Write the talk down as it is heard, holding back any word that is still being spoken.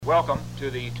Welcome to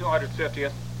the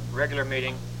 250th regular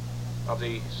meeting of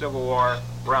the Civil War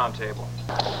Roundtable.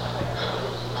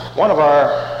 One of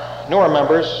our newer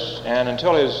members, and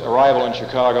until his arrival in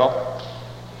Chicago,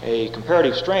 a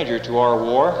comparative stranger to our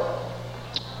war,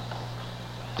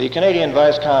 the Canadian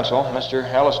Vice Consul, Mr.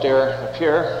 Alastair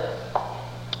Napier,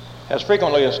 has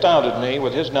frequently astounded me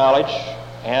with his knowledge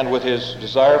and with his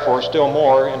desire for still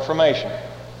more information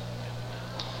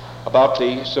about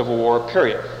the Civil War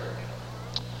period.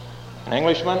 An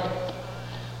Englishman,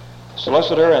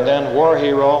 solicitor, and then war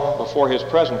hero before his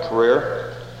present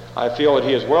career, I feel that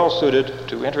he is well suited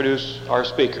to introduce our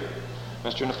speaker,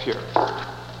 Mr. Napier.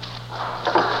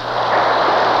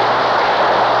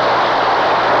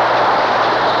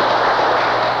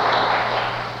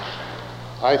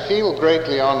 I feel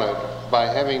greatly honored by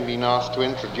having been asked to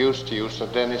introduce to you Sir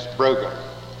Dennis Brogan,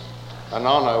 an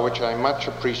honor which I much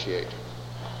appreciate.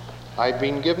 I'd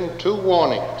been given two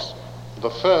warnings. The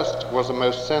first was a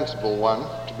most sensible one,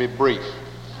 to be brief.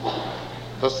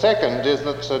 The second is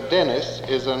that Sir Dennis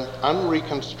is an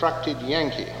unreconstructed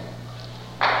Yankee.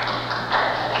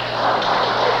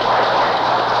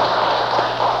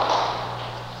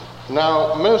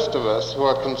 Now, most of us who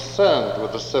are concerned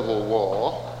with the Civil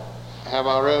War have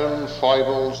our own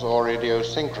foibles or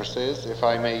idiosyncrasies, if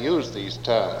I may use these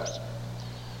terms.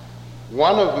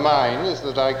 One of mine is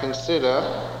that I consider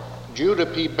Judah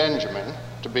P. Benjamin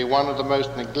to be one of the most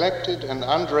neglected and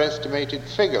underestimated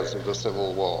figures of the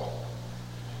Civil War.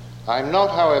 I'm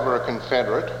not, however, a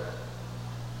Confederate,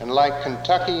 and like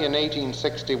Kentucky in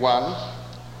 1861,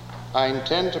 I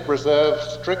intend to preserve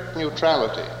strict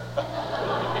neutrality.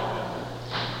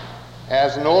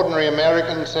 As an ordinary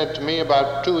American said to me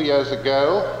about 2 years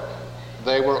ago,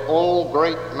 they were all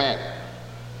great men.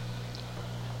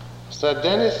 Sir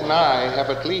Dennis and I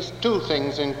have at least two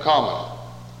things in common.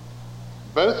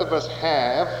 Both of us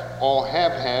have or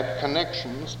have had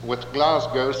connections with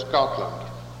Glasgow, Scotland.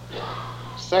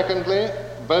 Secondly,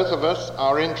 both of us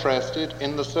are interested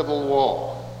in the Civil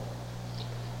War.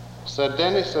 Sir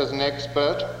Dennis as an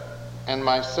expert and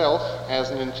myself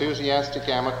as an enthusiastic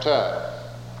amateur.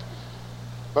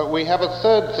 But we have a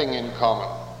third thing in common.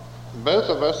 Both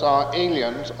of us are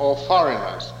aliens or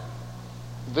foreigners.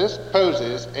 This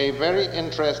poses a very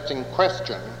interesting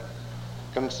question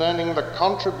concerning the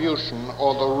contribution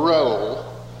or the role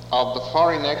of the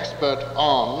foreign expert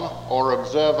on or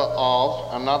observer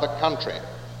of another country.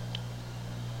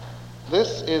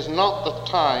 This is not the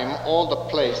time or the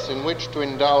place in which to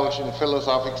indulge in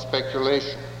philosophic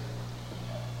speculation.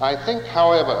 I think,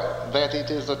 however, that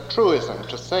it is a truism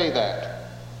to say that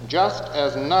just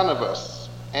as none of us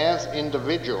as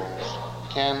individuals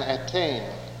can attain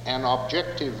an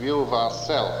objective view of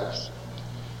ourselves,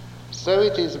 so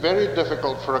it is very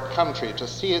difficult for a country to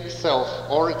see itself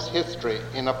or its history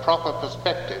in a proper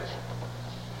perspective.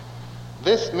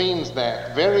 This means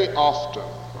that very often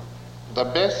the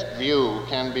best view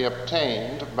can be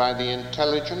obtained by the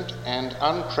intelligent and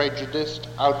unprejudiced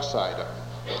outsider.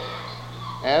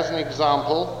 As an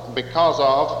example, because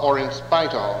of or in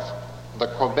spite of the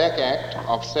Quebec Act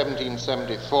of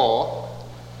 1774,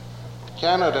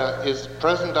 Canada is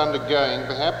present undergoing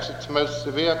perhaps its most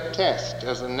severe test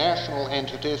as a national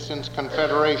entity since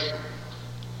Confederation.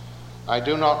 I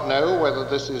do not know whether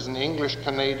this is an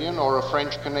English-Canadian or a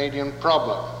French-Canadian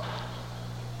problem.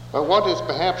 But what is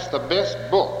perhaps the best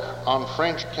book on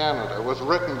French Canada was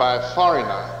written by a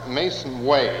foreigner, Mason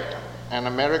Wade, an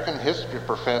American history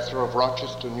professor of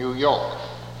Rochester, New York.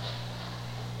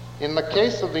 In the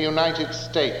case of the United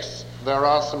States, there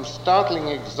are some startling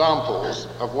examples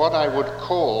of what I would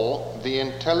call the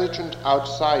intelligent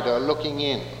outsider looking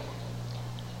in.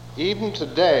 Even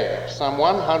today, some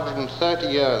 130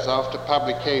 years after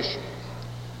publication,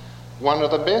 one of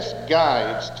the best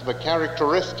guides to the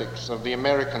characteristics of the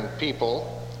American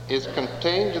people is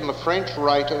contained in the French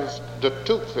writer de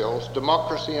Tocqueville's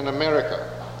Democracy in America.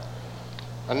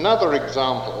 Another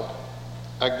example,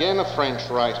 again a French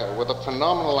writer with a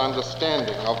phenomenal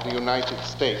understanding of the United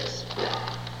States,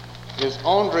 is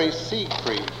André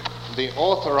Siegfried, the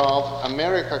author of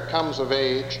America Comes of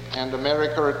Age and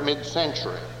America at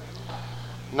Mid-Century.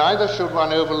 Neither should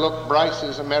one overlook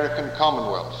Bryce's American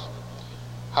Commonwealth.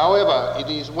 However,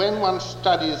 it is when one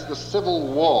studies the Civil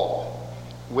War,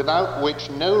 without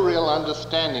which no real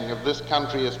understanding of this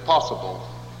country is possible,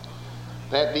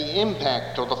 that the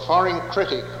impact of the foreign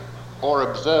critic or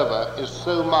observer is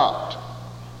so marked.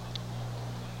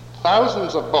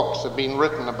 Thousands of books have been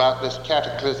written about this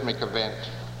cataclysmic event,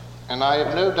 and I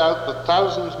have no doubt that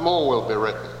thousands more will be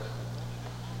written.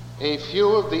 A few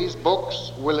of these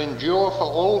books will endure for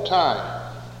all time.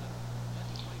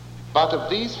 But of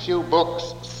these few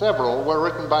books, several were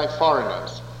written by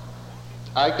foreigners.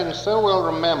 I can so well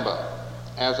remember,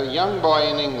 as a young boy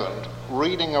in England,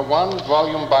 reading a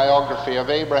one-volume biography of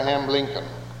Abraham Lincoln.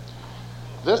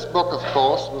 This book, of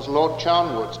course, was Lord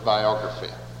Charnwood's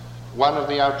biography, one of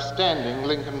the outstanding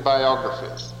Lincoln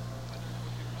biographies.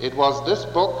 It was this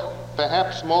book,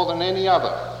 perhaps more than any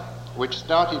other, which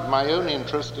started my own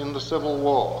interest in the Civil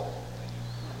War.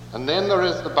 And then there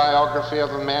is the biography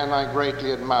of a man I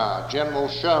greatly admire, General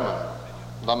Sherman,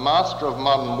 the master of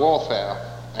modern warfare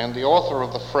and the author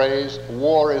of the phrase,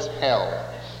 "War is hell."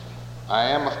 I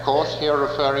am, of course, here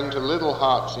referring to Little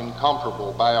Hart's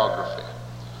incomparable biography.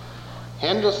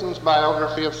 Henderson's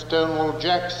biography of Stonewall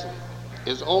Jackson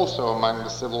is also among the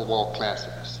Civil War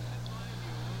classics.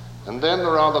 And then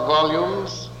there are the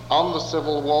volumes on the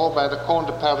Civil War by the Comte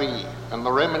de Paris and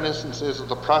the reminiscences of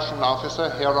the Prussian officer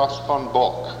Heros von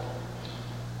Bork.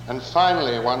 And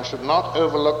finally, one should not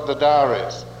overlook the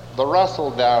diaries, the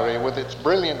Russell diary with its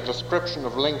brilliant description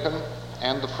of Lincoln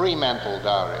and the Fremantle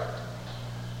diary.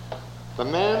 The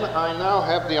man I now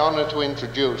have the honor to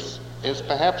introduce is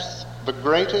perhaps the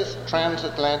greatest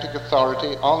transatlantic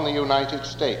authority on the United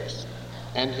States,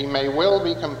 and he may well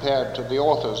be compared to the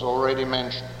authors already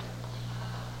mentioned.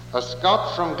 A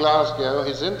Scot from Glasgow,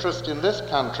 his interest in this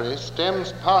country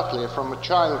stems partly from a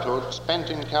childhood spent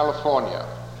in California.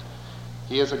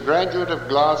 He is a graduate of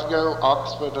Glasgow,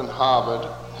 Oxford, and Harvard,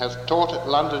 has taught at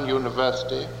London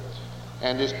University,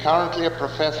 and is currently a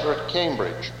professor at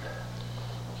Cambridge.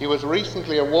 He was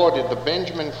recently awarded the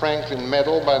Benjamin Franklin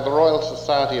Medal by the Royal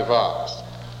Society of Arts.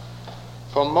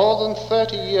 For more than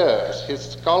 30 years,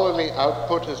 his scholarly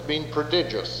output has been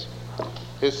prodigious,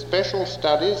 his special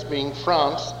studies being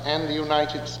France and the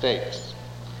United States.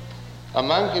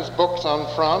 Among his books on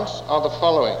France are the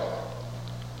following: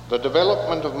 The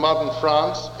Development of Modern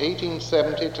France,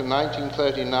 1870 to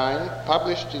 1939,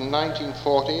 published in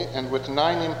 1940 and with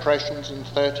 9 impressions in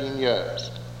 13 years.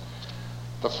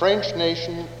 The French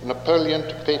Nation, Napoleon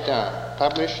to Pétain,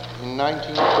 published in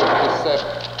 1957.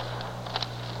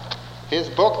 His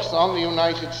books on the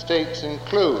United States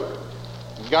include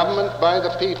Government by the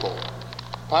People,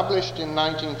 published in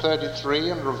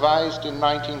 1933 and revised in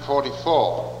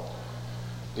 1944.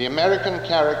 The American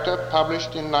Character,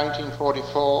 published in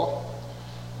 1944.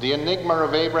 The Enigma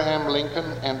of Abraham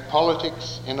Lincoln and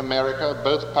Politics in America,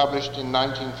 both published in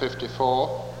 1954.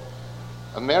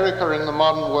 America in the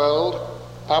Modern World,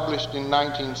 published in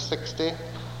 1960.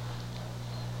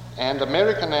 And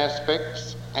American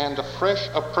Aspects and a Fresh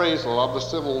Appraisal of the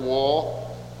Civil War,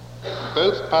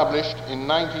 both published in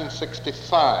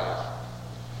 1965.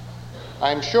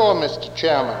 I'm sure, Mr.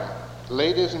 Chairman,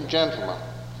 ladies and gentlemen,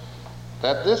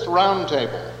 that this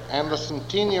roundtable and the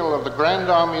centennial of the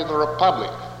Grand Army of the Republic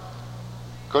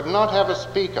could not have a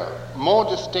speaker more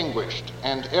distinguished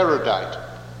and erudite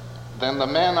than the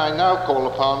man I now call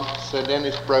upon, Sir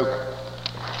Dennis Brogan.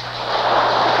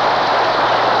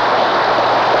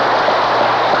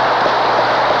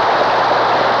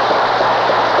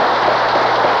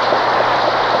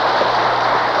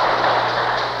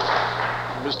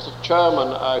 Mr. Chairman,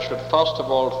 I should first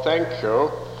of all thank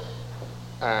you,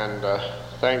 and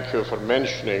thank you for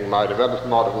mentioning my Developed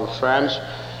Modern France,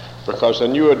 because a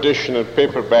new edition in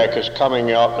paperback is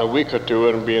coming out in a week or two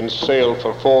and will be on sale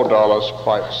for $4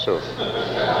 quite soon.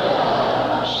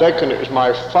 Second, it was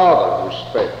my father who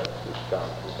spent this down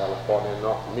in California,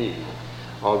 not me,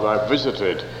 although I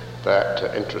visited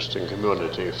that interesting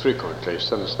community frequently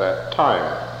since that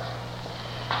time.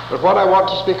 But what I want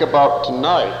to speak about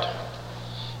tonight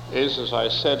is, as I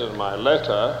said in my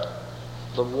letter,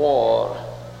 the war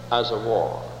as a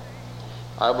war.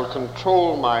 I will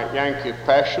control my Yankee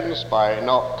passions by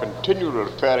not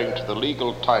continually referring to the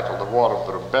legal title, the War of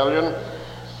the Rebellion.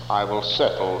 I will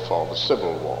settle for the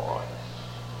Civil War.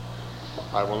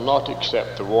 I will not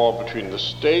accept the war between the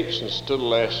states, and still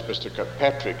less Mr.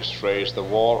 Kirkpatrick's phrase, the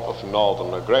war of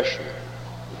northern aggression.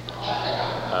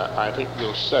 I think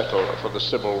you'll settle for the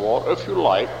Civil War, if you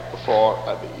like, for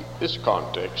this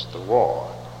context, the war.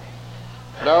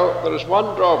 Now, there is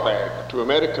one drawback to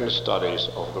American studies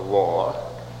of the war,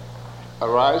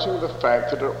 arising from the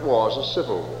fact that it was a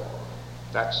civil war.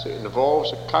 That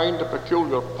involves a kind of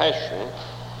peculiar passion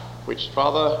which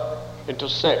rather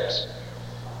intersects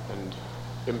and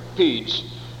impedes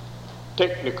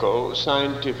technical,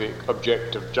 scientific,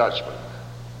 objective judgment.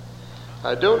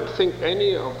 I don't think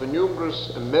any of the numerous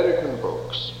American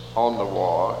books on the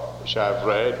war which I've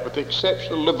read, with the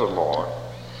exception of Livermore,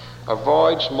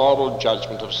 avoids moral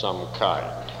judgment of some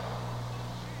kind.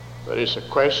 There is a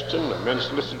question,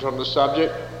 immense literature on the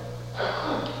subject: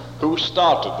 who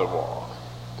started the war?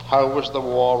 How was the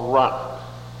war run?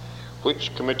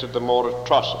 which committed the more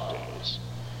atrocities,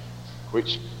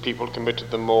 which people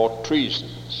committed the more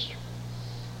treasons.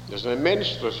 There's an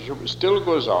immense literature which still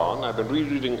goes on. I've been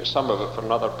rereading some of it for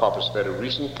another purpose very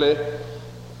recently.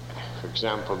 For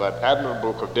example, that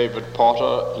admirable book of David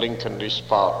Potter, Lincoln and His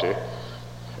Party,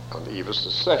 on the eve of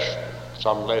secession.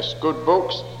 Some less good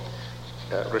books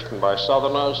written by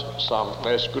Southerners, some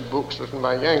less good books written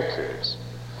by Yankees.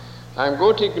 I'm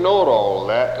going to ignore all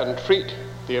that and treat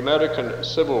the American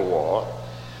Civil War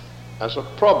as a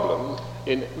problem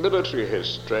in military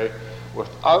history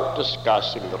without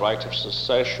discussing the right of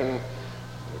secession,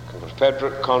 the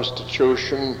Confederate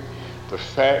Constitution, the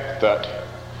fact that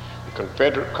the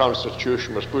Confederate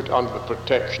Constitution was put under the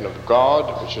protection of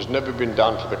God, which has never been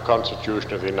done for the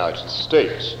Constitution of the United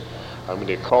States. I'm going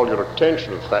to call your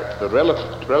attention to the fact that the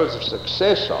relative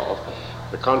success of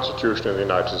the Constitution of the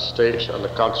United States and the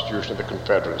Constitution of the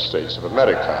Confederate States of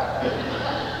America.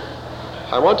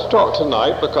 I want to talk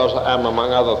tonight, because I am,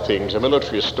 among other things, a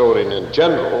military historian in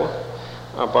general,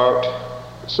 about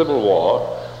the Civil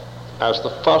War as the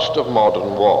first of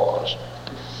modern wars.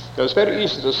 Now, it's very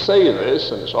easy to say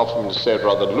this, and it's often been said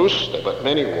rather loosely about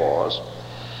many wars,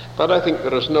 but I think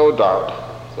there is no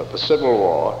doubt that the Civil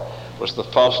War was the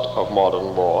first of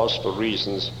modern wars for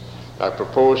reasons I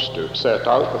propose to set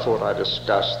out before I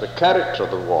discuss the character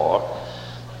of the war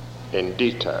in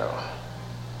detail.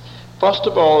 First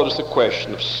of all, there is the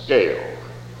question of scale.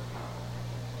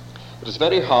 It is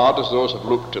very hard, as those have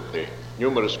looked at the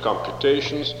numerous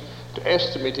computations, to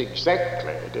estimate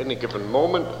exactly at any given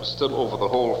moment, still over the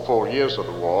whole 4 years of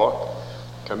the war,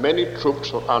 how many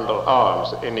troops were under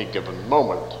arms at any given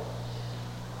moment.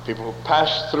 People who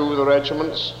passed through the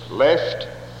regiments, left.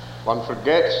 One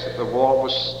forgets that the war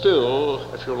was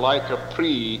still, if you like, a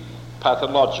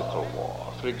pre-pathological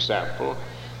war. For example,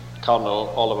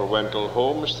 Colonel Oliver Wendell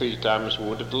Holmes, 3 times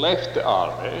wounded, left the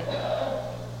army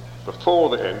before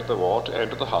the end of the war to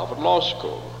enter the Harvard Law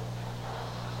School.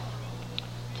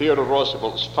 Theodore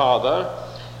Roosevelt's father,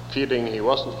 feeling he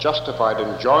wasn't justified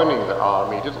in joining the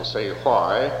army, he didn't say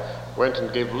why, went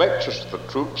and gave lectures to the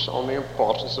troops on the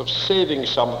importance of saving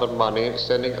some of their money and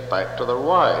sending it back to their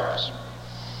wives.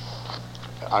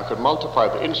 I could multiply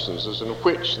the instances in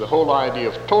which the whole idea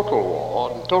of total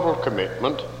war and total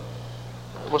commitment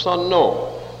was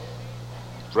unknown.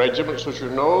 Regiments, as you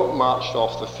know, marched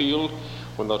off the field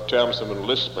when their terms of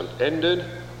enlistment ended.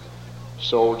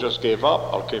 Soldiers gave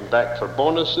up or came back for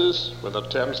bonuses when their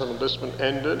terms of enlistment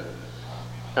ended.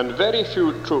 And very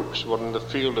few troops were in the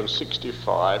field in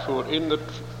 65 who were in the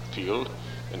field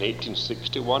in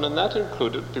 1861, and that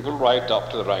included people right up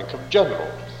to the rank of general.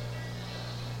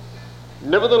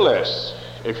 Nevertheless,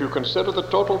 if you consider the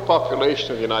total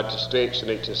population of the United States in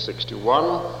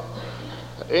 1861,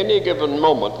 at any given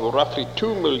moment there were roughly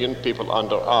 2 million people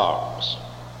under arms.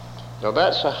 Now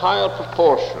that's a higher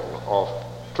proportion of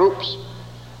troops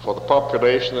for the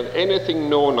population than anything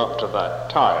known up to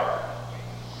that time.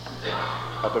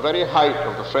 At the very height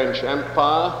of the French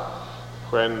Empire,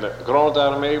 when the Grande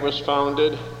Armée was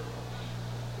founded,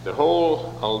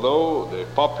 although the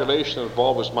population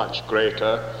involved was much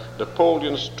greater,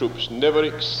 Napoleon's troops never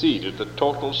exceeded the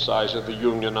total size of the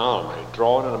Union Army,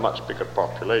 drawn in a much bigger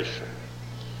population.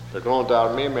 The Grande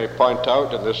Armée, may point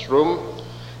out in this room,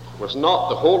 was not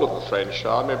the whole of the French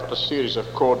army, but a series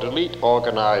of corps d'élite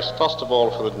organized, first of all,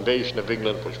 for the invasion of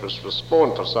England, which was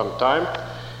postponed for some time,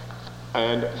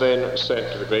 and then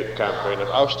sent to the great campaign of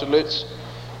Austerlitz,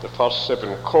 the first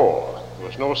 7 corps. There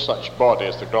was no such body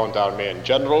as the Grande Armée in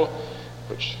general,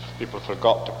 which people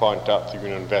forgot to point out to the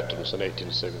Union veterans in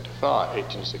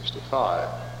 1865.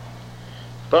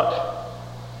 But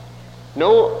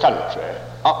no country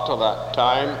up to that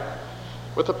time,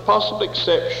 with the possible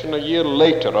exception a year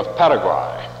later of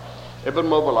Paraguay, ever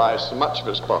mobilized so much of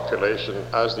its population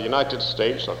as the United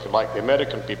States, or if you like, the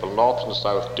American people, North and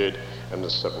South, did in the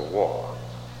Civil War.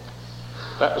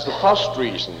 That was the first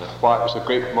reason why it was a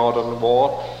great modern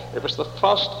war. It was the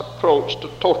first approach to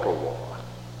total war.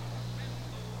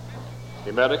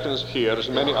 The Americans here, as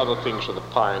many other things, were the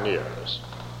pioneers.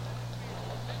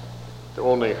 The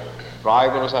only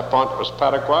rival, as I pointed, was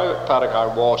Paraguay.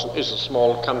 Paraguay was and is a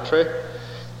small country,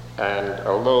 and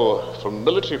although from a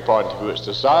military point of view it's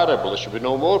desirable there should be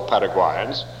no more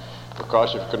Paraguayans,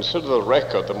 because if you consider the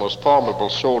record, the most formidable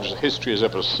soldiers history has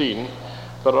ever seen,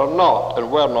 there are not,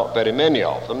 and were not, very many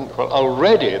of them. Well,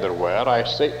 already there were, I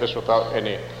state this without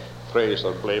any praise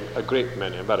or blame, a great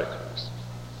many Americans.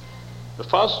 The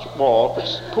first war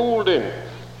which pulled in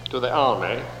to the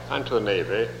army and to the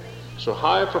navy so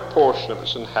high a proportion of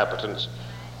its inhabitants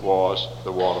was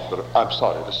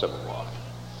the Civil War.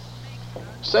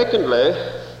 Secondly,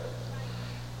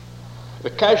 The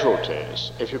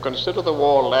casualties, if you consider the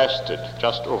war lasted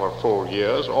just over 4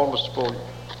 years, almost 4,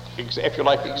 if you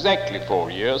like, exactly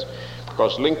 4 years,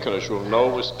 because Lincoln, as you'll know,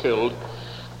 was killed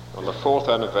on the 4th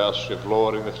anniversary of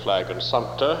lowering the flag in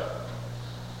Sumter.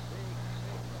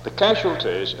 The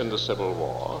casualties in the Civil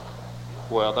War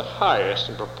were the highest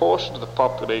in proportion to the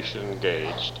population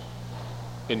engaged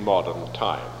in modern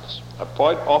times. A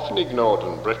point often ignored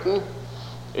in Britain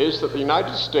is that the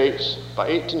United States, by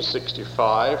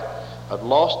 1865, had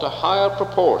lost a higher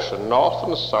proportion, north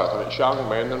and south, of its young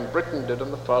men than Britain did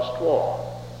in the First War.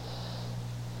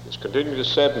 It's continually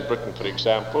said in Britain, for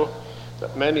example,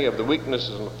 that many of the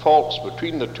weaknesses and faults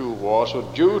between the two wars were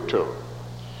due to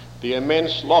the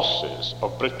immense losses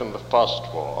of Britain in the First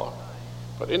War.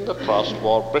 But in the First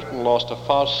War, Britain lost a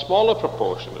far smaller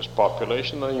proportion of its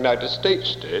population than the United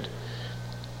States did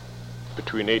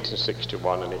between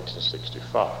 1861 and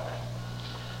 1865.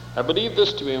 I believe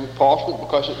this to be important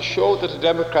because it showed that a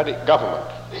democratic government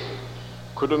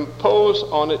could impose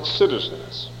on its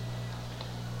citizens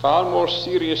far more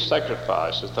serious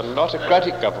sacrifices than an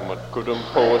autocratic government could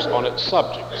impose on its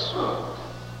subjects.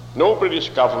 No British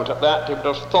government at that time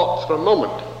would have thought for a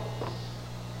moment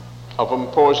of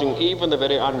imposing even the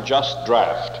very unjust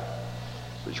draft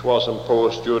which was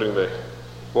imposed during the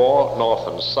war, north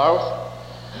and south.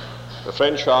 The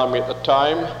French army at the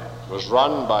time was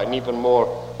run by an even more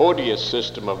odious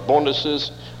system of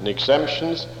bonuses and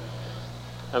exemptions,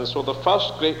 and so the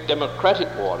first great democratic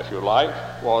war, if you like,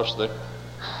 was the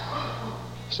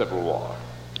Civil War.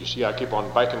 You see, I keep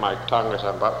on biting my tongue as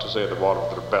I'm about to say the War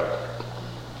of the Rebellion.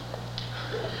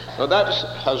 Now that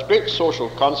has great social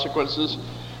consequences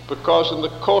because in the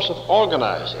course of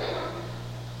organizing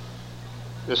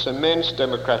this immense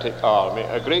democratic army,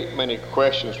 a great many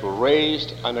questions were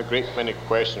raised and a great many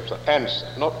questions were answered.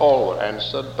 Not all were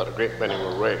answered, but a great many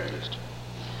were raised.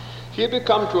 Here we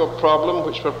come to a problem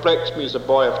which perplexed me as a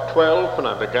boy of 12 when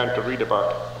I began to read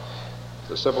about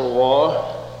the Civil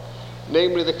War,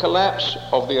 namely the collapse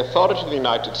of the authority of the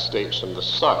United States in the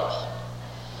South.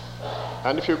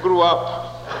 And if you grew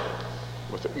up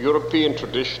with the European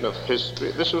tradition of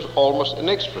history, this was almost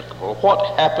inexplicable.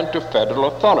 What happened to federal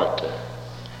authority?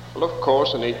 Well, of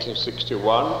course, in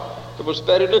 1861, there was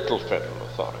very little federal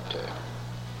authority.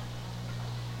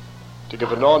 To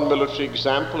give a non-military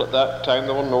example, at that time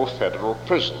there were no federal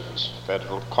prisons.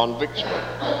 Federal convicts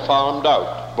were farmed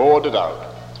out, boarded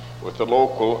out with the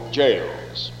local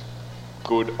jails,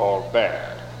 good or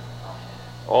bad.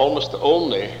 Almost the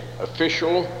only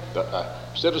official that a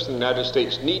citizen of the United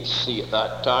States needs to see at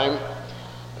that time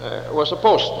was a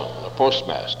postman, a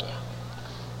postmaster.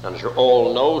 And as you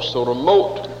all know, so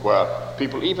remote were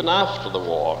people, even after the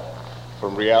war,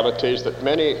 from realities that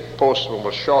many postmen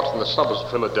were shot in the suburbs of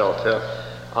Philadelphia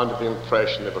under the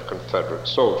impression they were Confederate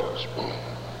soldiers.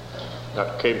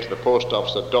 That came to the post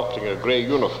office adopting a grey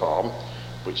uniform,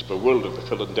 which bewildered the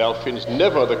Philadelphians,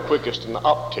 never the quickest in the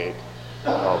uptake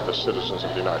of the citizens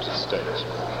of the United States.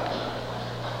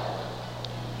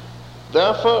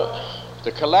 Therefore,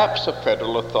 the collapse of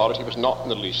federal authority was not in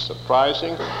the least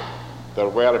surprising. There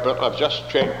were about, I've just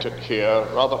checked it here,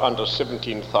 rather under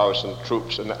 17,000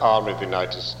 troops in the Army of the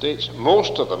United States,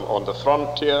 most of them on the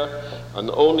frontier, and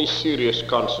the only serious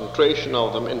concentration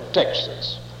of them in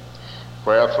Texas,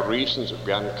 where, for reasons that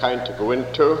we are unkind to go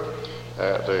into,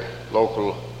 the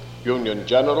local Union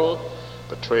general,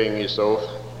 betraying his oath,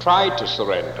 tried to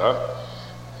surrender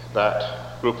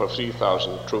that group of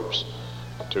 3,000 troops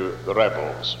to the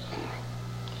rebels.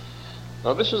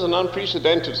 Now, this is an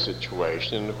unprecedented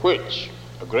situation in which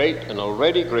a great and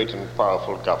already great and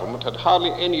powerful government had hardly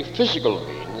any physical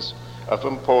means of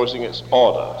imposing its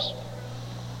orders.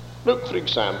 Look, for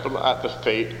example, at the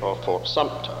fate of Fort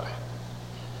Sumter.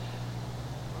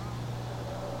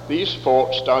 These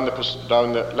forts down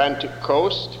the Atlantic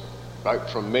coast, right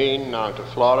from Maine now to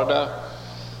Florida,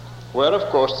 were, of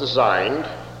course, designed,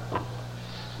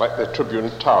 like the Tribune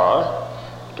Tower,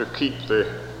 to keep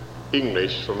the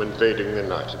English from invading the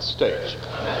United States.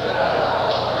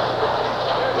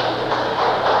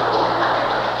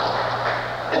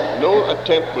 No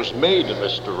attempt was made in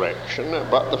this direction,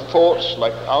 but the forts,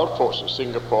 like our forts in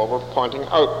Singapore, were pointing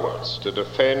outwards to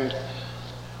defend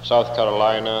South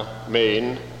Carolina,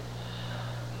 Maine,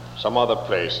 some other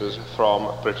places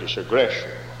from British aggression.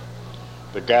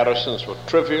 The garrisons were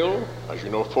trivial. As you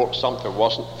know, Fort Sumter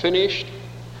wasn't finished.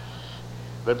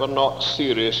 They were not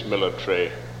serious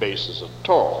military bases at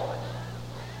all.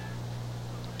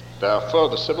 Therefore,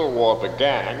 the Civil War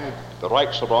began, the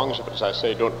rights or wrongs of it, as I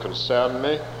say, don't concern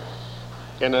me,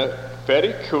 in a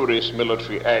very curious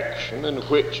military action in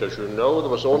which, as you know, there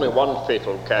was only one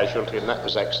fatal casualty, and that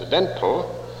was accidental.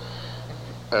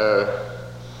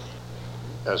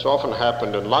 as often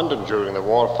happened in London during the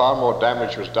war, far more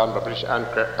damage was done by British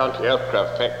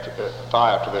anti-aircraft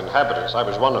fire to the inhabitants, I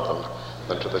was one of them,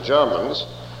 than to the Germans.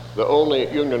 The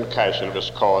only Union casualty was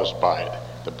caused by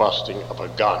the busting of a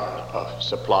gun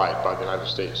supplied by the United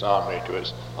States Army to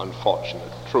its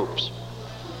unfortunate troops.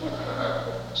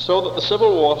 So that the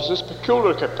Civil War has this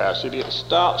peculiar capacity. It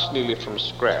starts nearly from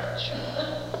scratch.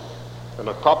 In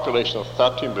a population of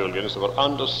 30 millions, there were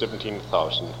under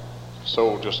 17,000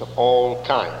 soldiers of all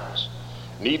kinds.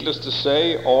 Needless to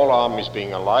say, all armies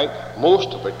being alike, most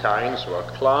of the kinds were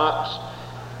clerks,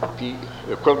 the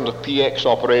equivalent of PX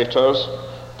operators,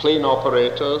 plane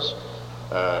operators,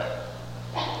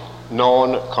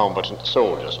 non-combatant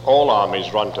soldiers. All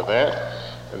armies run to that.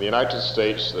 In the United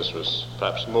States, this was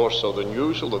perhaps more so than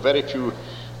usual. The very few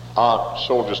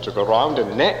soldiers to go around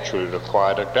and naturally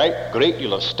required a great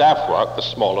deal of staff work, the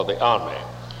smaller the army.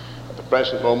 At the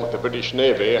present moment, the British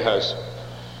Navy has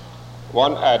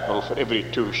one admiral for every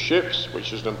 2 ships,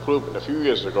 which is an improvement. A few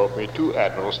years ago, it made 2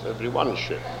 admirals for every 1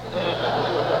 ship.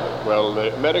 Well,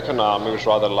 the American Army was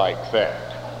rather like that.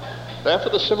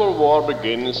 Therefore, the Civil War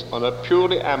begins on a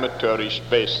purely amateurish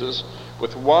basis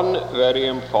with one very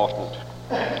important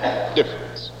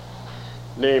difference,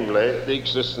 namely the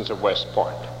existence of West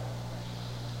Point.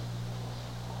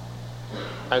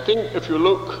 I think if you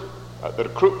look at the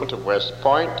recruitment of West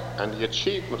Point and the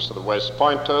achievements of the West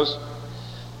Pointers,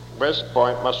 West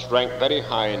Point must rank very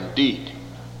high indeed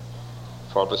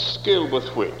for the skill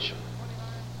with which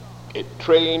it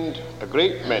trained a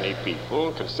great many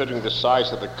people, considering the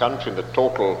size of the country and the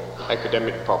total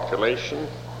academic population,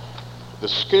 the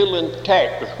skill and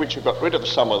tact with which it got rid of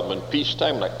some of them in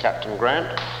peacetime, like Captain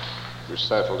Grant, who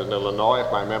settled in Illinois, if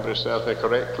my memory serves me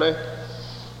correctly,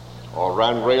 or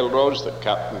ran railroads, that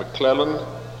Captain McClellan,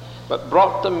 but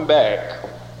brought them back,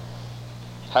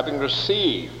 having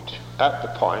received at the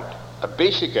point a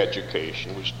basic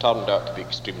education which turned out to be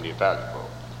extremely valuable.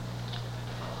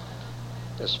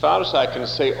 As far as I can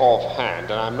say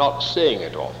offhand, and I'm not saying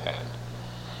it offhand,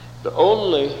 the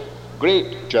only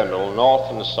great general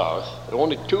north and south, the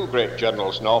only 2 great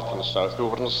generals north and south who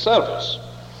were in service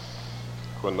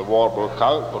when the war broke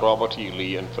out were Robert E.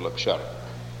 Lee and Philip Sheridan.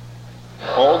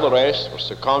 All the rest were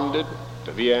seconded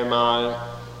to VMI,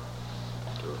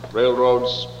 to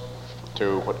railroads,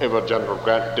 to whatever General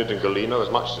Grant did in Galena.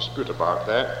 There's much dispute about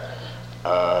that.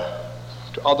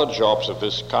 To other jobs of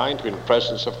this kind, to be in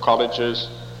presence of colleges.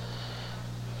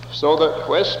 So that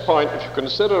West Point, if you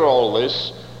consider all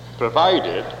this,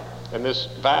 provided in this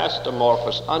vast,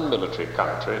 amorphous, unmilitary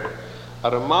country,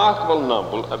 a remarkable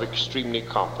number of extremely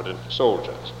competent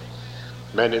soldiers.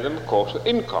 Many of them, of course, were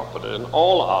incompetent. In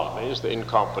all armies, the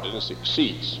incompetence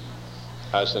exceeds,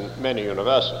 as in many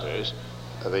universities,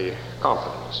 the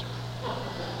competence.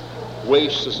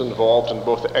 Waste is involved in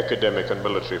both the academic and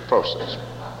military process.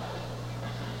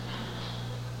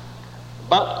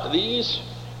 But these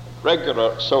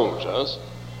regular soldiers,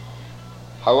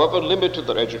 however limited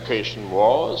their education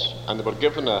was, and they were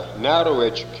given a narrow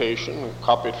education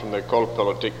copied from the École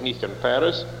Polytechnique in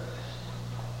Paris,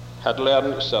 had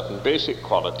learned certain basic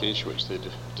qualities which they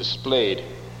displayed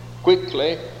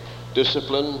quickly: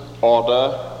 discipline,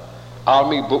 order,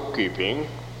 army bookkeeping,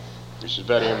 which is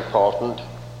very important,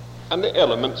 and the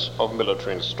elements of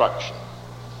military instruction.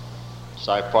 As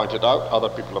I pointed out, other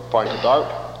people have pointed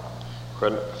out,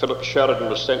 when Philip Sheridan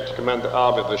was sent to command the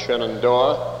Army of the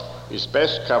Shenandoah, his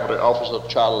best cavalry officer,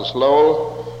 Charles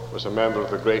Lowell, was a member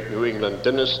of the great New England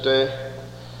dynasty.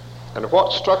 And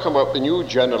what struck him about the new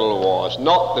general was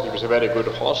not that he was a very good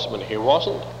horseman, he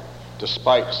wasn't,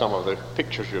 despite some of the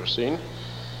pictures you've seen,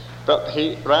 but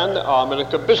he ran the army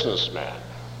like a businessman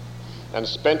and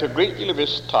spent a great deal of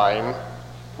his time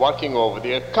working over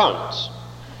the accounts.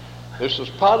 This was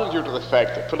partly due to the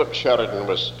fact that Philip Sheridan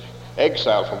was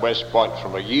exiled from West Point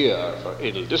for a year for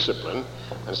ill discipline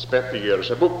and spent the year as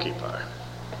a bookkeeper.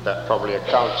 That probably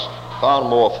accounts far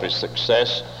more for his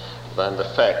success than the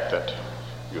fact that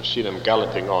you've seen him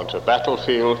galloping onto a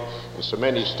battlefield in so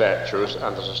many statues,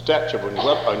 and there's a statue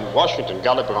in Washington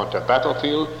galloping onto a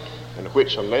battlefield in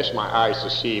which, unless my eyes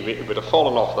deceive me, it would have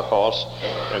fallen off the horse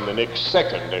in the next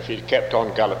second if he'd kept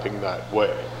on galloping that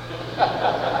way.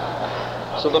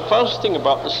 So the first thing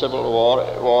about the Civil War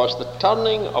was the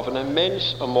turning of an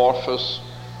immense, amorphous,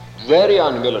 very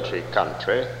unmilitary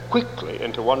country quickly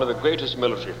into one of the greatest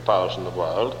military powers in the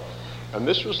world, and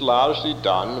this was largely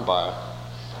done by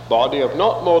a body of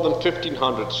not more than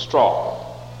 1,500 strong,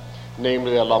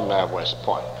 namely the alumni of West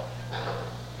Point.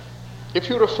 If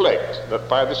you reflect that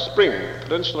by the spring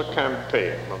Peninsula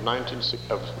Campaign of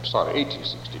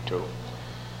 1862,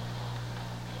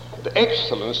 the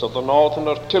excellence of the Northern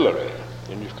artillery,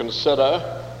 and you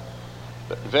consider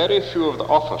that very few of the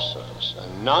officers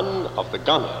and none of the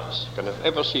gunners can have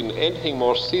ever seen anything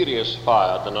more serious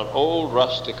fired than an old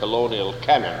rusty colonial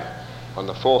cannon on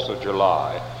the 4th of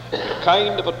July, the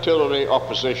kind of artillery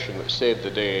opposition that saved the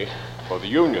day for the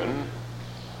Union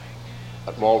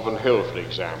at Malvern Hill, for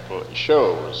example,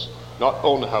 shows not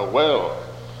only how well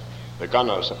the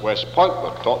gunners at West Point were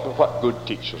taught, but what good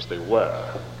teachers they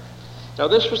were. Now,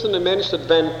 this was an immense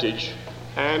advantage,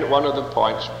 and one of the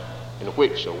points in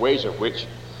which, or ways in which,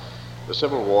 the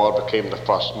Civil War became the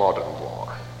first modern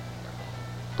war.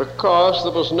 Because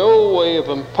there was no way of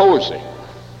imposing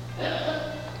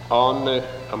on the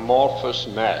amorphous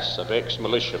mass of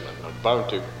ex-militiamen, of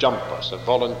bounty jumpers, of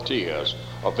volunteers,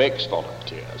 of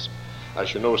ex-volunteers.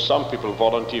 As you know, some people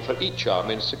volunteer for each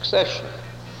army in succession.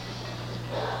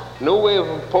 No way of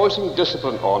imposing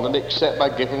discipline on them except by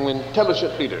giving them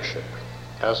intelligent leadership.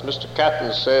 As Mr.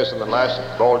 Catton says in the last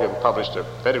volume published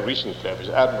very recently of his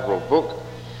admirable book,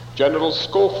 General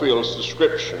Schofield's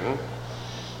description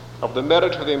of the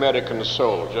merit of the American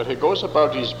soldier, he goes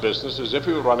about his business as if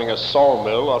he were running a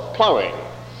sawmill or ploughing.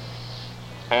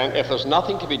 And if there's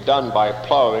nothing to be done by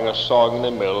ploughing or sawing in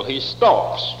the mill, he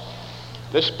stops.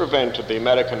 This prevented the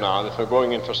American army from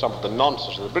going in for some of the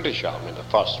nonsense of the British army in the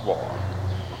First War.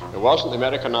 It wasn't the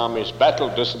American Army's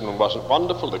battle discipline wasn't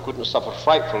wonderful, they couldn't suffer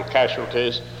frightful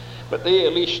casualties, but they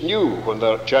at least knew when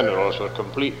their generals were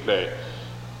completely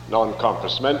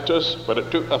non-compass mentis, but it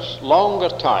took a longer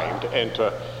time to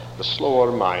enter the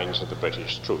slower minds of the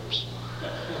British troops.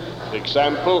 For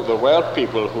example, there were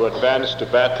people who advanced to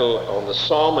battle on the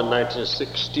Somme in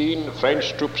 1916. The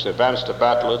French troops advanced to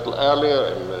battle a little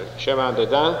earlier in the Chemin des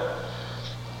Dames,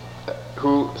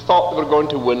 who thought they were going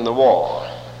to win the war.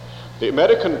 The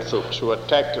American troops who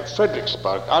attacked at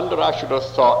Fredericksburg, under, I should have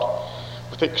thought,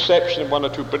 with the exception of one or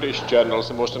two British generals,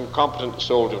 the most incompetent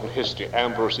soldier in history,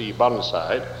 Ambrose E.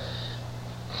 Burnside,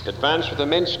 advanced with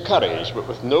immense courage, but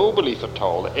with no belief at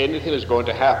all that anything was going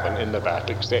to happen in the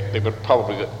battle, except they would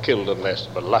probably get killed unless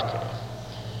they were lucky.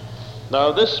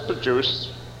 Now, this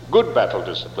produced good battle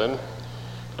discipline,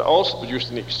 but also produced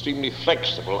an extremely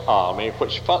flexible army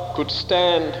which could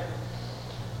stand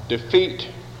defeat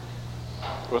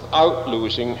without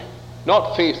losing,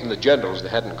 not faith in the generals, they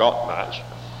hadn't got much,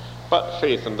 but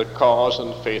faith in the cause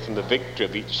and faith in the victory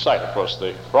of each side. Of course,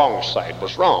 the wrong side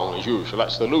was wrong, as usual.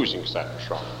 That's the losing side was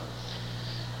wrong.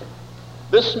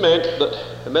 This meant that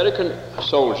American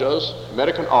soldiers,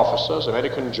 American officers,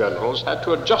 American generals had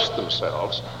to adjust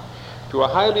themselves to a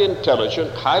highly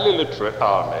intelligent, highly literate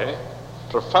army,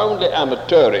 profoundly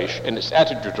amateurish in its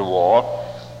attitude to war,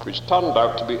 which turned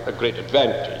out to be a great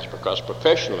advantage, because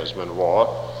professionalism in war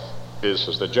is,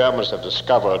 as the Germans have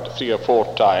discovered 3 or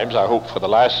 4 times, I hope for the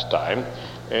last time,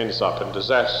 ends up in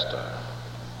disaster.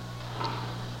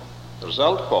 The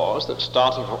result was that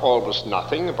starting from almost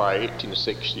nothing by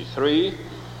 1863,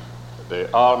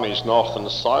 the armies north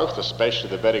and south, especially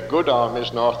the very good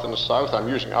armies north and south, I'm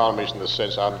using armies in the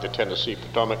sense Army of the Tennessee,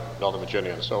 Potomac, Northern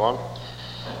Virginia, and so on,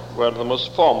 were the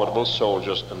most formidable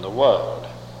soldiers in the world.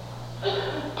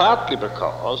 Partly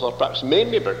because, or perhaps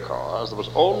mainly because, there was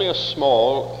only a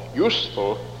small,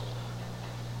 useful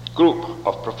group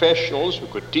of professionals who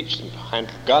could teach them to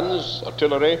handle guns,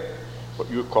 artillery, what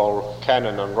you call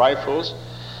cannon and rifles,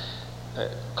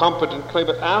 competently,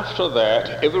 but after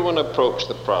that, everyone approached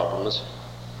the problems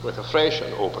with a fresh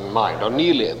and open mind, or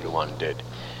nearly everyone did.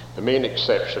 The main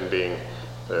exception being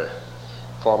the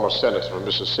former senator from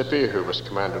Mississippi, who was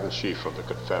commander-in-chief of the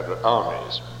Confederate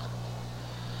armies.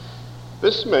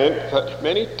 This meant that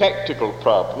many tactical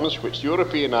problems which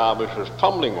European armies were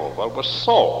fumbling over were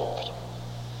solved.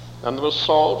 And they were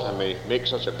solved, I may make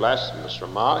such a blasphemous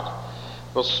remark,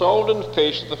 were solved in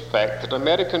face of the fact that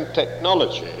American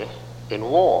technology in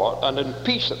war and in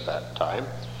peace at that time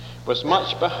was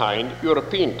much behind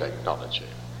European technology.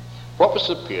 What was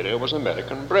superior was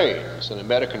American brains and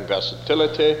American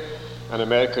versatility and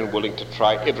American willing to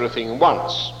try everything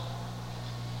once.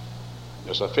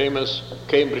 There's a famous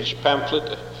Cambridge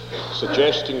pamphlet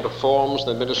suggesting reforms in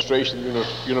the administration of the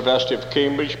University of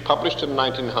Cambridge, published in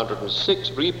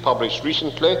 1906, republished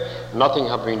recently, nothing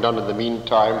having been done in the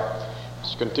meantime.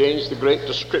 It contains the great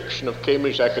description of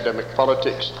Cambridge academic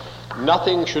politics.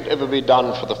 Nothing should ever be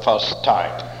done for the first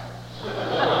time.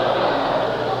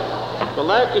 Well,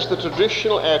 that is the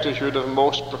traditional attitude of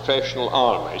most professional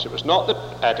armies. It was not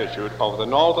the attitude of the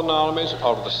northern armies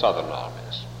or of the southern armies.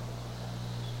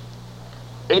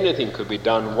 Anything could be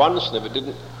done once, and if it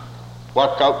didn't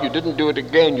work out, you didn't do it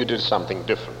again, you did something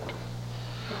different.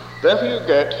 Therefore you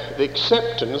get the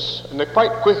acceptance, and the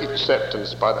quite quick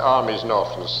acceptance by the armies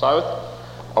north and south,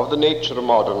 of the nature of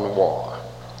modern war.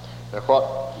 Now,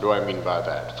 what do I mean by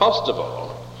that? First of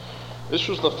all, this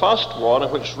was the first war in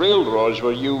which railroads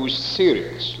were used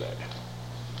seriously.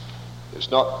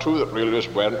 It's not true that railways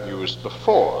weren't used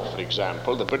before. For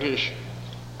example, the British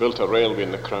built a railway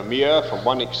in the Crimea from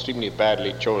one extremely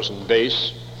badly chosen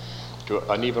base to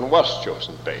an even worse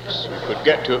chosen base. You could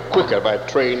get to it quicker by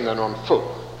train than on foot.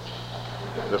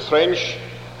 The French,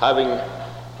 having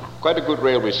quite a good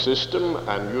railway system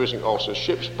and using also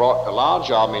ships, brought a large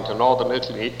army into northern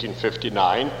Italy in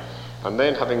 1859, and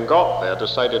then having got there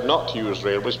decided not to use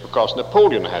railways because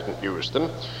Napoleon hadn't used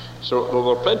them. So there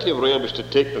were plenty of railways to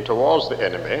take them towards the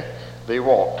enemy. They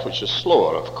walked, which is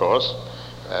slower, of course,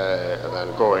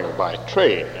 than going by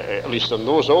train, at least in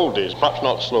those old days, perhaps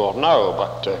not slower now,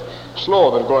 but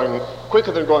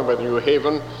quicker than going by the New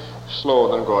Haven,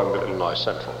 slower than going by Illinois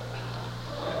Central.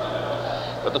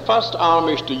 But the first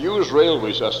armies to use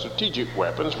railways as strategic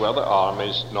weapons were the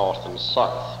armies north and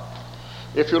south.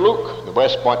 If you look at the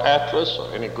West Point Atlas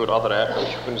or any good other atlas,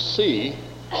 you can see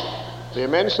the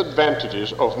immense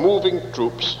advantages of moving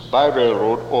troops by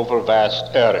railroad over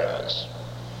vast areas.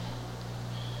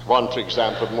 One, for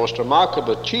example, of the most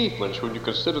remarkable achievements when you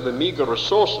consider the meager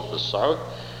resources of the South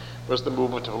was the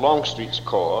movement of Longstreet's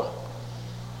Corps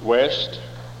west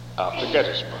after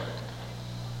Gettysburg.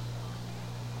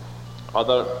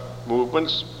 Other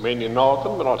movements, mainly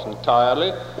northern, but not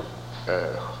entirely,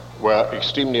 were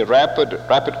extremely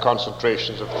rapid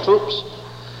concentrations of troops.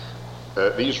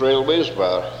 These railways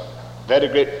were very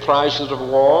great prizes of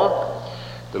war.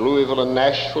 The Louisville and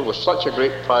Nashville was such a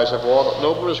great prize of war that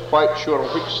nobody was quite sure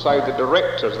on which side the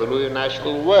directors of the Louisville and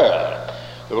Nashville were.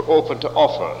 They were open to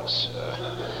offers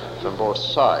from both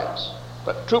sides.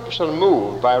 But troops are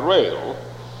moved by rail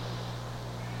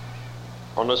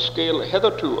on a scale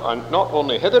hitherto, and not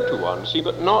only hitherto unseen,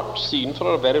 but not seen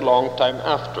for a very long time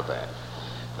after that.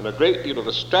 And a great deal of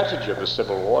the strategy of the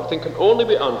Civil War, I think, can only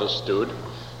be understood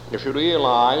if you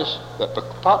realize that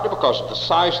partly because of the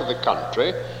size of the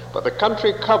country, but the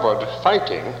country covered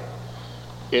fighting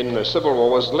in the Civil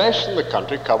War was less than the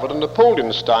country covered in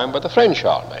Napoleon's time by the French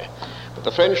army. But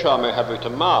the French army, having to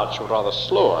march, were rather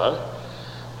slower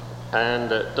and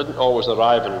didn't always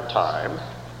arrive in time.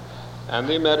 And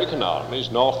the American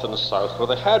armies, north and south, where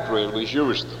they had railways,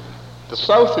 used them. The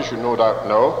South, as you no doubt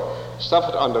know,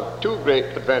 suffered under two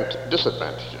great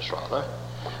disadvantages, rather.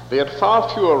 They had far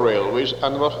fewer railways,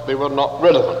 and they were not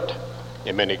relevant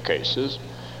in many cases,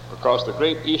 because the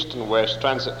great east and west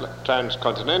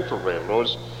transcontinental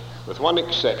railroads, with one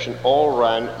exception, all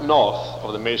ran north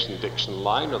of the Mason-Dixon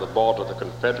line, or the border of the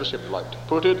Confederacy, if you like to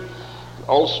put it.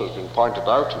 Also, has been pointed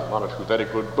out in one or two very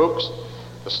good books,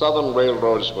 the southern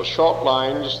railroads were short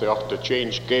lines. They often had to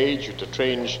change gauge, you had to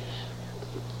change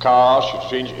cars, you had to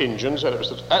change engines, and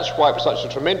that's why it was such a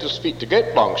tremendous feat to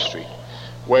get Longstreet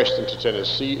west into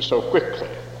Tennessee so quickly.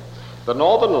 The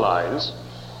northern lines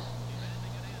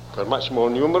were much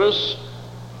more numerous.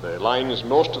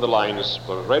 Most of the lines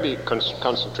were already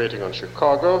concentrating on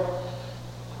Chicago.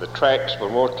 The tracks were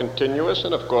more continuous,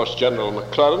 and of course General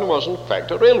McClellan was in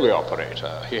fact a railway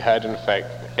operator. He had in fact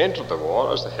entered the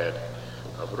war as the head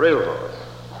of the railroad.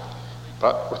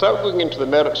 But without going into the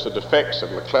merits and defects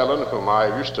of McClellan, whom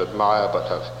I used to admire but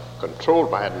have controlled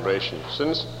my admiration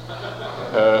since,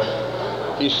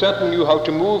 he certainly knew how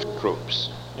to move troops.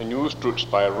 He used troops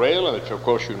by rail, and of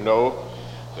course you know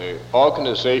the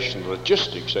organization,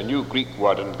 logistics, a new Greek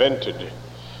word invented,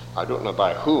 I don't know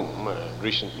by whom, in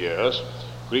recent years.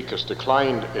 Greek has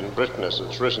declined in Britain as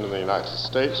it's risen in the United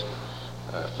States.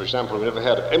 For example, we never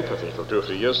heard of empathy until 2 or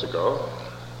 3 years ago.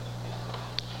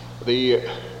 The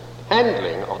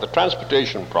handling of the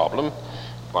transportation problem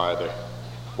by the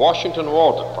Washington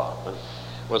War Department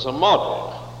was a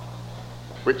model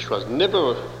which was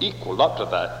never equaled up to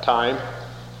that time,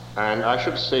 and I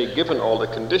should say, given all the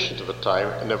conditions of the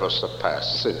time, never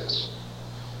surpassed since.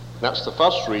 That's the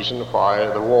first reason why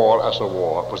the war as a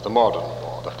war was the modern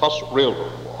war, the first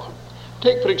railroad war.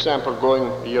 Take, for example, going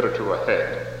a year or two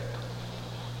ahead.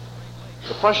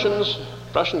 The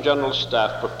Prussian General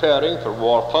Staff, preparing for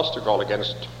war, first of all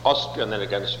against Austria and then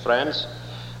against France,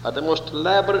 had the most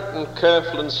elaborate and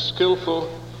careful and skillful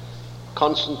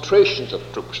concentrations of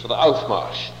troops for the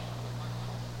Aufmarsch.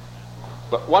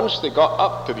 But once they got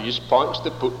up to these points, they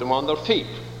put them on their feet.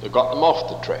 They got them off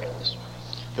the trains.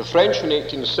 The French in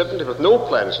 1870, with no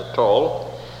plans at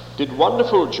all, did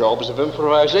wonderful jobs of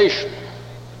improvisation.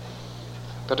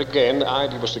 But again, the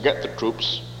idea was to get the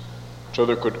troops so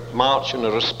they could march in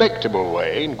a respectable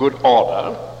way, in good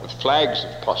order, with flags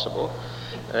if possible,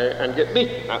 and get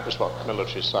beaten. That was what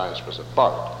military science was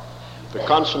about. The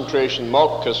concentration,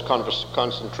 Moltke's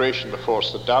concentration before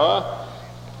Sadowa,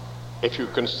 if you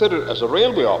consider it as a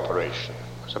railway operation,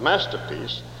 as a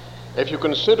masterpiece, if you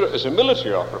consider it as a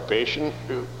military operation,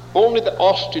 only the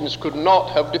Austrians could not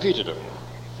have defeated him.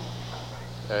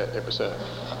 It was a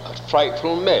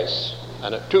frightful mess,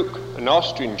 and it took an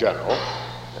Austrian general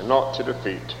not to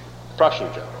defeat a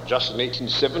Prussian general. Just in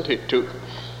 1870, it took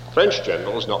French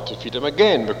generals not to defeat him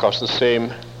again, because the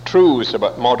same truths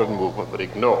about modern movement were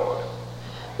ignored.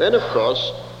 Then, of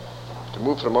course, to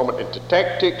move for a moment into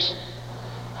tactics,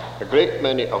 a great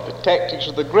many of the tactics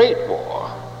of the Great War,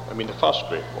 I mean the First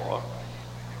Great War,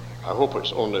 I hope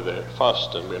it's only the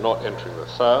first and we're not entering the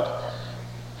third,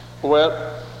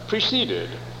 were preceded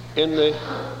in the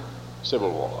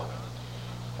Civil War.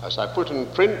 As I put in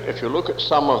print, if you look at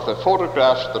some of the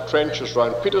photographs of the trenches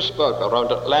around Petersburg,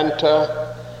 around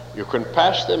Atlanta, you can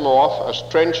pass them off as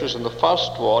trenches in the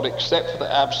First War, except for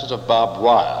the absence of barbed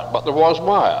wire. But there was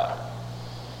wire.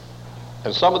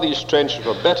 And some of these trenches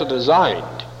were better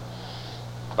designed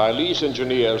by Lee's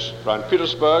engineers around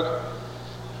Petersburg,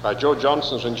 by Joe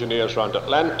Johnston's engineers around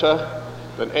Atlanta,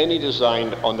 than any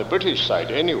designed on the British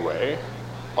side anyway,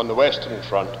 on the Western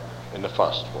Front in the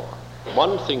First War.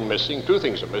 One thing missing, two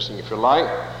things are missing if you like.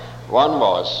 One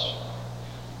was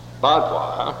barbed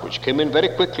wire, which came in very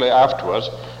quickly afterwards,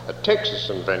 a Texas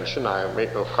invention. I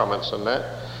make no comments on that.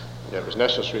 It was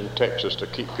necessary in Texas to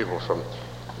keep people from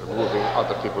removing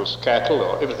other people's cattle,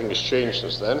 or everything has changed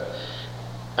since then.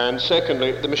 And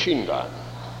secondly, the machine gun.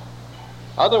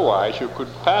 Otherwise, you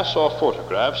could pass off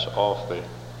photographs of the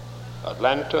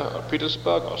Atlanta or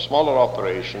Petersburg or smaller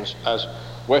operations as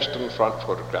Western Front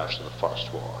photographs of the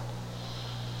First War.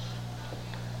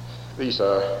 These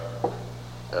are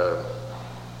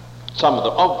some of the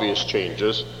obvious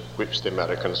changes which the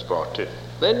Americans brought in.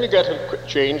 Then we get a quick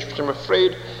change which I'm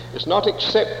afraid is not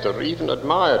accepted or even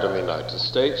admired in the United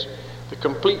States, the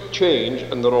complete change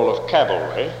in the role of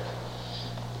cavalry,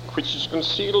 which is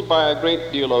concealed by a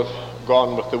great deal of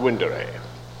Gone with the Wind array.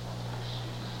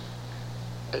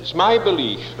 It's my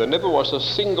belief there never was a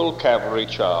single cavalry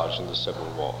charge in the Civil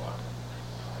War,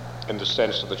 in the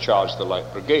sense of the charge of the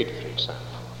Light Brigade, for example.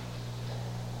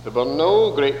 There were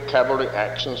no great cavalry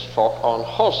actions fought on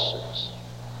horses.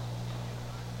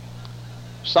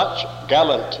 Such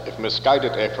gallant, if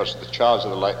misguided, efforts at the charge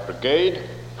of the Light Brigade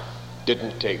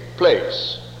didn't take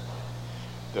place.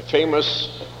 The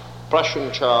famous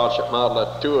Prussian charge at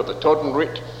Marla II of the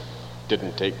Totenried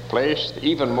didn't take place. The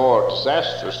even more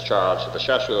disastrous charge of the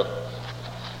Chasseurs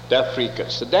d'Afrique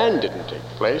at Sedan didn't take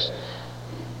place.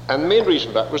 And the main reason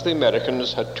for that was the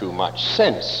Americans had too much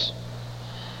sense.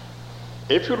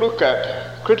 If you look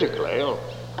at critically,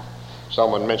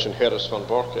 someone mentioned Harris von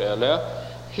Borke earlier,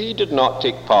 he did not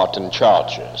take part in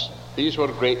charges. These were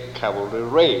great cavalry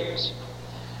raids.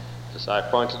 As I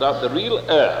pointed out, the real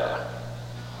error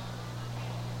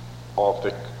of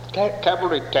the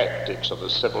cavalry tactics of the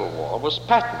Civil War was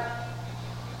pattern.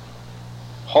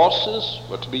 Horses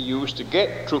were to be used to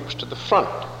get troops to the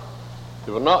front.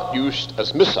 They were not used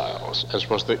as missiles, as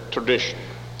was the tradition.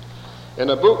 In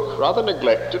a book rather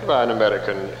neglected by an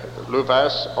American,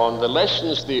 Louvas, on the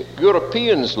lessons the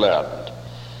Europeans learned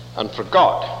and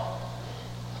forgot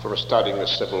from studying the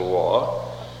Civil War,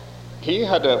 he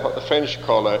had what the French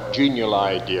call a genial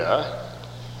idea.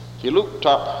 He looked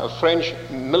up a French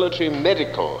military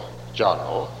medical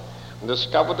journal and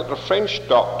discovered that a French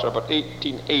doctor about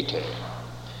 1880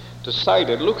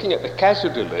 decided, looking at the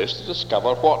casualty list, to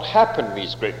discover what happened in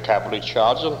these great cavalry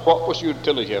charges and what was the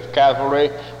utility of cavalry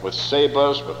with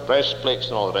sabers, with breastplates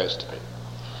and all the rest of it.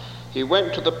 He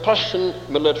went to the Prussian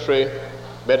military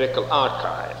medical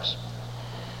archives.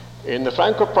 In the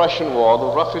Franco-Prussian War, there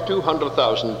were roughly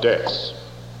 200,000 deaths.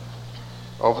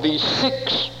 Of these,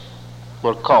 6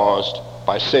 were caused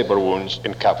by saber wounds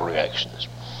in cavalry actions.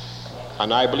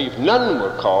 And I believe none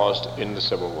were caused in the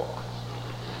Civil War.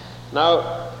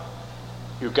 Now,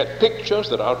 you get pictures,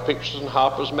 there are pictures in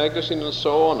Harper's Magazine and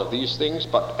so on of these things,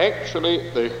 but actually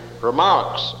the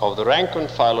remarks of the rank and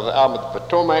file of the Army of the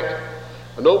Potomac,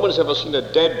 no one's ever seen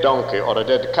a dead donkey or a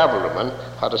dead cavalryman,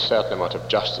 had a certain amount of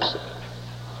justice in it.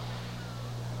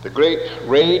 The great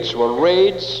raids were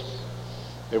raids,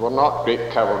 they were not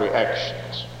great cavalry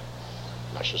actions.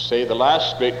 I should say the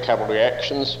last great cavalry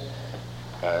actions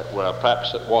were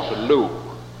perhaps at Waterloo.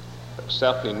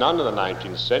 Certainly none in the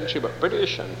 19th century, but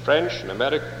British and French and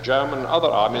American, German and other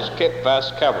armies kept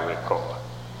vast cavalry corps.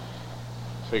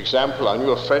 For example, I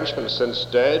knew a Frenchman since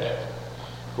dead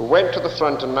who went to the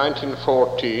front in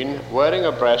 1914 wearing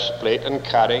a breastplate and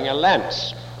carrying a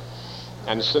lance.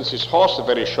 And since his horse was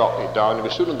very shortly down, he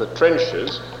was soon in the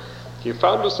trenches. He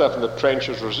found himself in the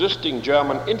trenches resisting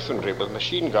German infantry with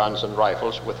machine guns and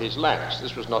rifles with his lance.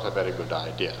 This was not a very good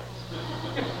idea.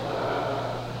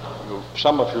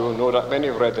 Some of you know that many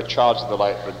have read The Charge of the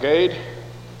Light Brigade.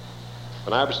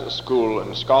 When I was at school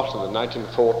in Scotland in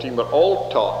 1914, we were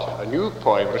all taught a new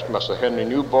poem written by Sir Henry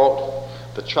Newbolt,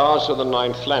 The Charge of the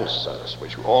Ninth Lancers,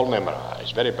 which we all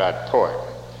memorised. Very bad poem.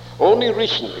 Only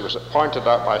recently was it pointed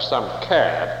out by some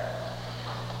cad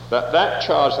that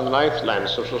charge of the Ninth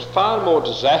Lancers was far more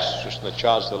disastrous than the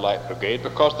charge of the Light Brigade,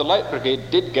 because the Light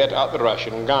Brigade did get out the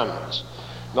Russian guns.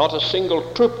 Not a single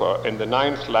trooper in the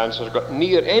Ninth Lancers got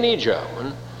near any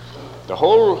German. The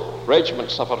whole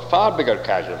regiment suffered far bigger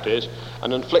casualties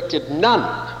and inflicted none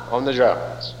on the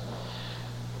Germans.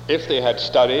 If they had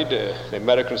studied the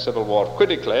American Civil War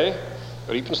critically,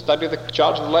 or even studied the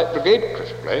charge of the Light Brigade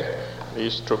critically,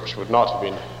 these troops would not have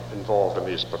been involved in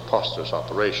these preposterous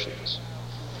operations.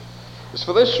 It's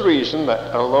for this reason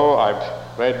that, although I've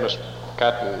read Mr.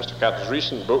 Catton's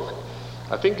recent book,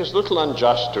 I think it's a little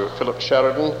unjust to Philip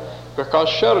Sheridan, because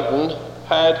Sheridan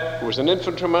who was an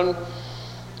infantryman,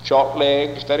 short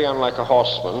legs, very unlike a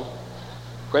horseman,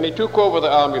 when he took over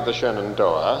the army of the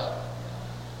Shenandoah,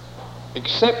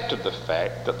 accepted the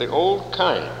fact that the old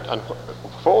kind, and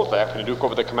before that, when he took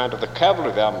over the command of the cavalry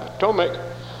of the Army of the Potomac,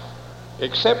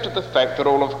 accepted the fact that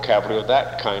all of cavalry of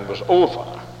that kind was over.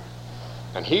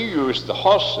 And he used the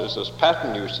horses, as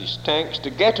Patton used his tanks, to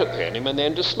get at the enemy and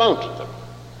then dismounted them.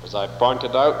 As I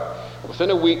pointed out,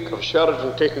 within a week of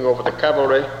Sheridan taking over the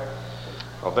cavalry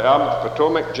of the Army of the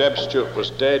Potomac, Jeb Stuart was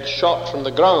dead, shot from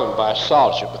the ground by a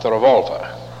sergeant with a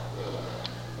revolver.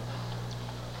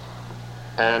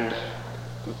 And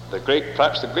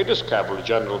perhaps the greatest cavalry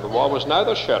general of the war was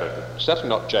neither Sheridan, certainly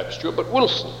not Jeb Stuart, but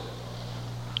Wilson,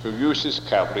 who used his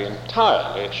cavalry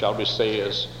entirely, shall we say,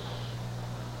 as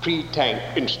pre-tank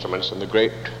instruments in the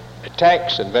great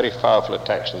attacks and very powerful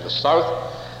attacks in the south,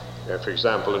 for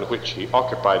example, in which he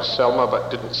occupied Selma but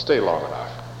didn't stay long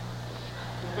enough.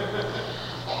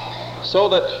 So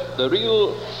that the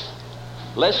real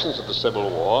lessons of the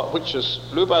Civil War, which, as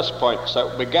Lubas points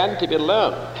out, began to be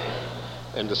learned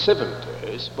in the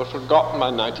 70s, were forgotten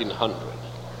by 1900.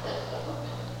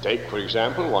 Take, for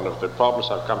example, one of the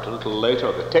problems I'll come to a little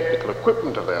later, the technical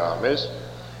equipment of the armies.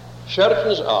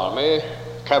 Sheridan's army,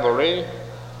 cavalry,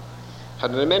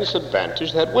 had an immense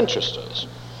advantage. They had Winchesters,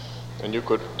 and you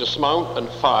could dismount and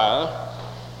fire.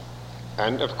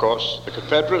 And, of course, the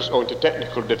Confederates, owing to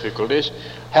technical difficulties,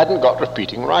 hadn't got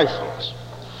repeating rifles.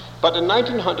 But in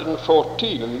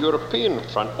 1914, in the European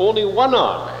front, only one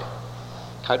army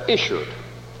had issued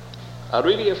a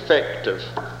really effective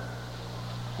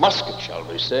musket, shall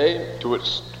we say, to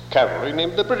its cavalry,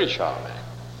 named the British Army.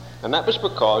 And that was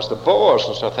because the Boers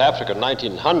in South Africa in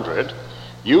 1900,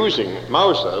 using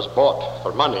Mausers bought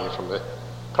for money from the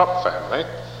Krupp family,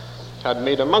 had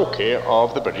made a monkey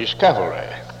of the British cavalry,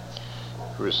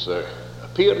 whose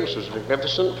appearance was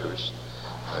magnificent, whose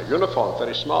uniform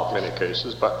very smart in many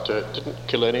cases, but didn't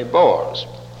kill any Boers.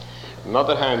 On the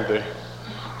other hand, the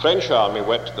French army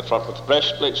went to the front with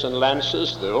breastplates and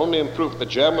lances. The only improvement the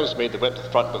Germans made, they went to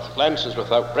the front with lances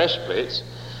without breastplates.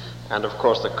 And of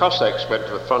course the Cossacks went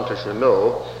to the front, as you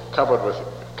know, covered with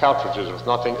cartridges with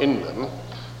nothing in them,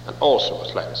 and also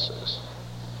with lances.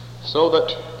 So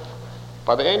that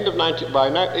by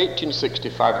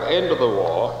 1865, at the end of the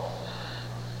war,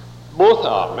 both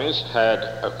armies had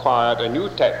acquired a new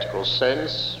tactical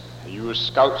sense. They used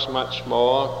scouts much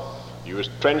more,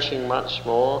 used trenching much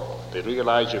more. They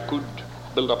realized you could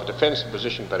build up a defensive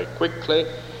position very quickly.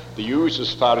 They used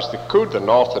as far as they could. The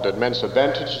North had immense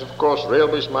advantages, of course,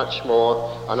 railways much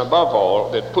more, and above all,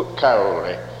 they'd put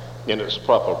cavalry in its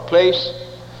proper place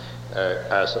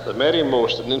as at the very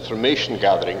most an information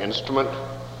gathering instrument,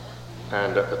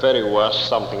 and at the very worst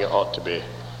something that ought to be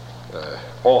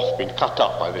been cut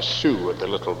up by the Sioux at the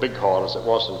Little Bighorn, as it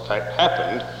was in fact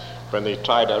happened when they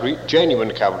tried a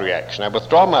genuine cavalry action. I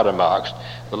withdraw my remarks.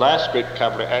 The last great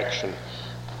cavalry action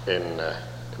in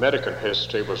American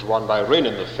history was won by Rain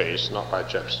in the Face, not by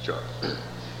Jeb Stuart.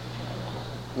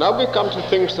 Now we come to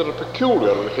things that are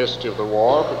peculiar in the history of the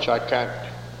war, which I can't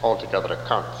altogether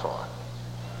account for.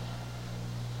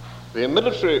 The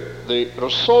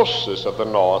resources of the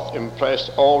North impressed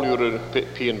all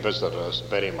European visitors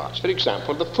very much. For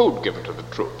example, the food given to the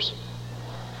troops.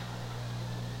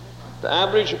 The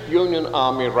average Union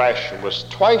Army ration was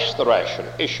twice the ration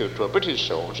issued to a British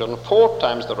soldier and 4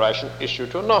 times the ration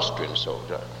issued to an Austrian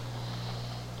soldier.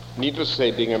 Needless to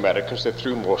say, being Americans, they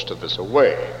threw most of this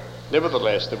away.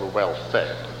 Nevertheless, they were well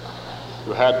fed.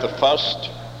 You had the first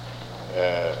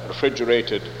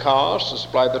refrigerated cars to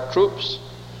supply the troops,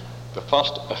 the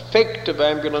first effective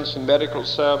ambulance and medical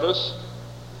service,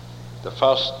 the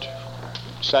first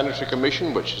sanitary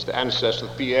commission, which is the ancestor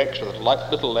of PX with a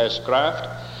little less graft.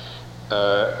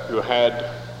 You had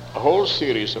a whole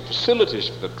series of facilities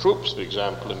for the troops, for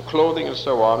example, in clothing and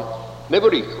so on,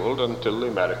 never equaled until the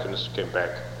Americans came back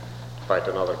to fight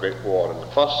another great war in the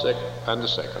First and the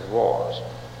Second Wars.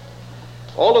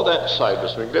 All of that side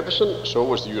was magnificent. So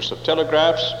was the use of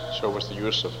telegraphs, so was the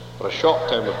use of, for a short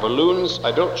time, of balloons.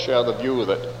 I don't share the view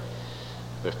that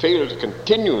the failure to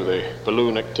continue the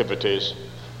balloon activities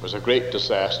was a great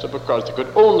disaster, because they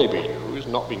could only be used,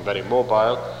 not being very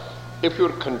mobile, if you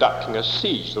were conducting a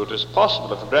siege. So it is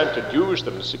possible if Grant had used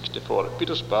them in 1964 at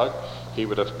Petersburg, he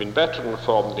would have been better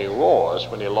informed in the wars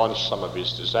when he launched some of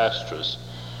his disastrous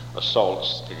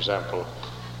assaults, for example,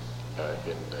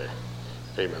 in the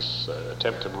famous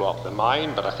attempt to blow up the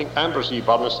mine. But I think Ambrose E.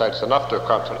 Burnside is enough to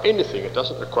account for anything. It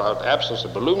doesn't require the absence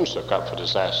of balloons to account for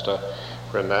disaster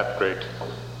when that great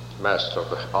master of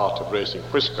the art of raising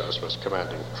whiskers was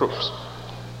commanding troops.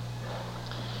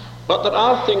 But there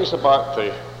are things about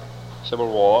the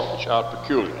Civil War which are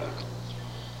peculiar.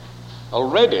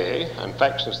 Already, in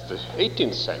fact since the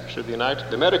 18th century,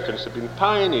 the Americans have been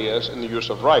pioneers in the use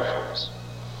of rifles.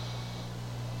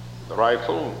 The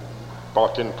rifle,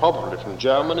 brought in probably from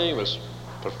Germany, was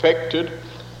perfected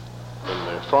in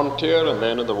the frontier and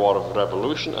then in the War of the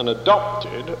Revolution, and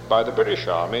adopted by the British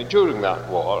Army during that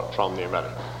war from the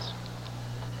Americans.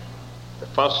 The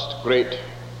first great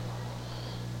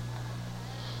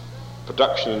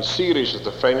production in series, as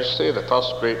the French say, the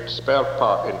first great spare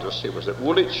part industry was at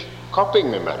Woolwich,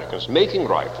 copying the Americans, making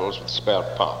rifles with spare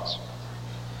parts.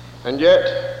 And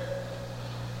yet,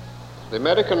 the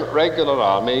American regular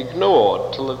army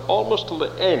ignored, almost till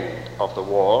the end of the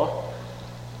war,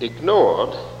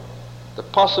 ignored the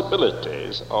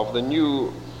possibilities of the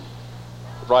new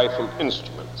rifled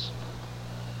instruments.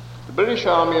 The British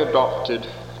Army adopted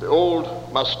the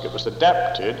old musket, was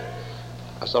adapted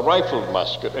as a rifled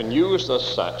musket and used as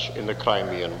such in the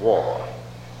Crimean War.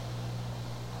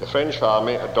 The French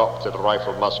Army adopted a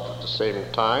rifled musket at the same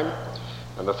time,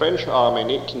 and the French Army in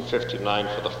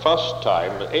 1859, for the first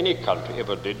time that any country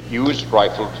ever did, used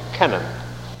rifled cannon.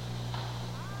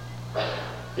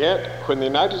 Yet, when the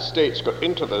United States got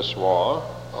into this war,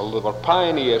 although they were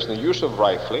pioneers in the use of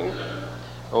rifling,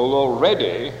 although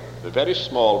already the very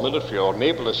small military or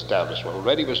naval establishment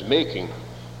already was making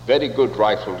very good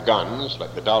rifled guns,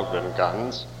 like the Dahlgren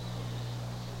guns,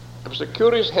 there was a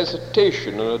curious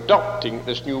hesitation in adopting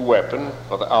this new weapon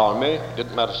for the army. It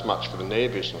didn't matter so much for the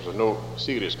navy, since there was no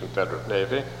serious Confederate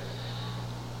navy.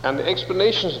 And the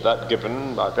explanations of that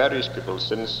given by various people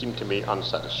since seem to me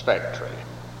unsatisfactory.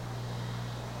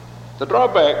 The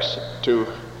drawbacks to,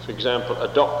 for example,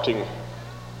 adopting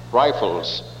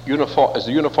rifles as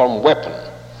a uniform weapon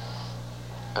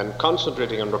and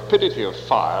concentrating on rapidity of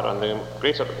fire and the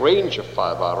greater range of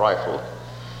fire by a rifle,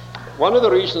 one of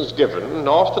the reasons given,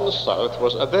 north and south,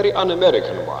 was a very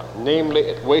un-American one, namely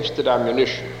it wasted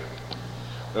ammunition.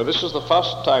 Now this is the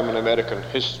first time in American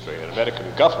history, in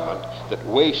American government, that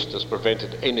waste has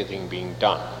prevented anything being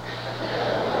done.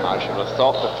 I should have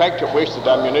thought the fact it wasted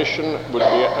ammunition would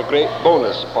be a great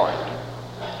bonus point.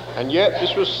 And yet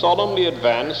this was solemnly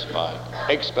advanced by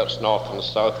experts north and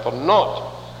south for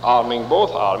not arming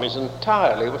both armies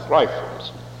entirely with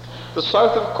rifles. The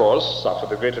South, of course,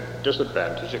 suffered a greater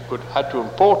disadvantage. It had to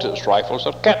import its rifles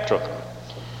or capture them.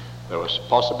 There was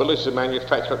possibilities of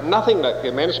manufacture, but nothing like the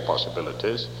immense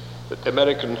possibilities that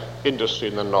American industry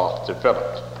in the North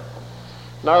developed.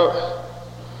 Now,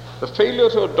 the failure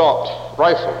to adopt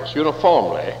rifles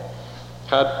uniformly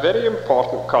had very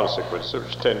important consequences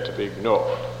which tend to be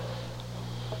ignored.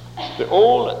 The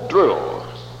old drill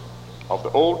of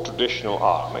the old traditional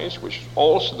armies, which is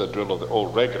also the drill of the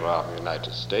old regular army of the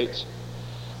United States,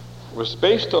 was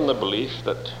based on the belief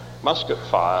that musket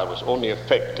fire was only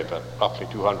effective at roughly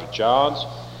 200 yards,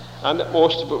 and that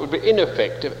most of it would be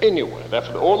ineffective anyway.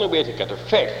 Therefore, the only way to get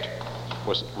effect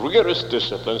was rigorous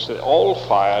discipline, so that all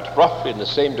fired roughly in the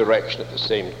same direction at the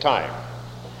same time.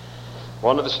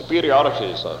 One of the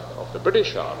superiorities of the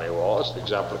British Army was, for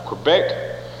example,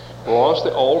 Quebec, was they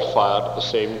all fired at the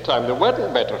same time. There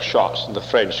weren't better shots than the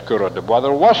French coureur de bois.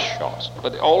 There was shots,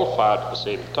 but they all fired at the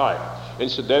same time.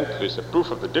 Incidentally, as a proof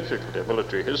of the difficulty of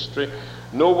military history,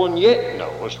 no one yet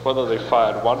knows whether they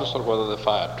fired once or whether they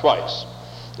fired twice.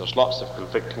 There's lots of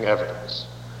conflicting evidence.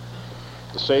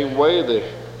 The same way, the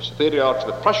superiority of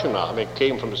the Prussian army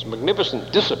came from this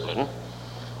magnificent discipline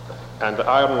and the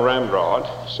iron ramrod,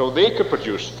 so they could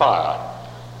produce fire.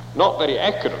 Not very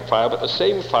accurate fire, but the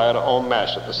same fire en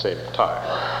masse at the same time.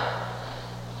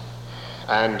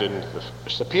 And in the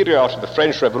superiority of the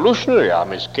French revolutionary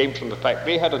armies came from the fact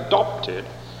they had adopted,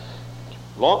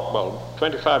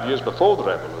 25 years before the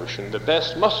revolution, the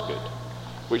best musket,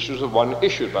 which was the one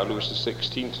issued by Louis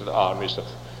XVI to the armies of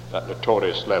that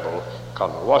notorious level,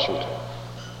 Colonel Washington.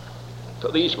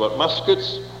 But these were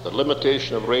muskets. The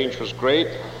limitation of range was great.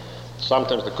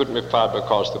 Sometimes they couldn't be fired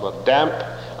because they were damp,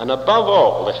 and above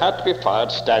all, they had to be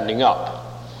fired standing up.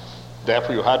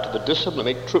 Therefore, you had to the discipline to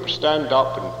make troops stand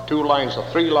up in 2 lines or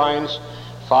 3 lines,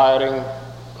 firing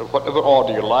in whatever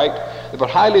order you liked. They were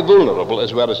highly vulnerable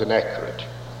as well as inaccurate.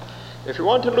 If you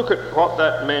want to look at what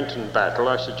that meant in battle,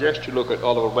 I suggest you look at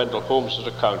Oliver Wendell Holmes's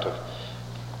account of,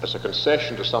 as a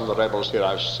concession to some of the rebels here,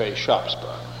 I should say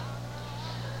Sharpsburg,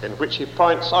 in which he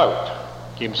points out,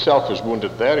 he himself was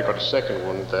wounded there, he got a second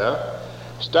wound there,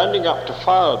 standing up to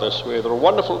fire this way, they're a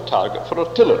wonderful target for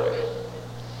artillery.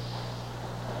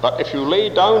 But if you lay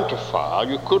down to fire,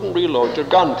 you couldn't reload your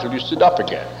gun till you stood up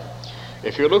again.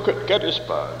 If you look at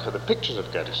Gettysburg, the pictures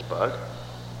of Gettysburg,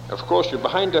 of course you're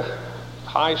behind a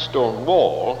high stone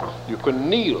wall, you can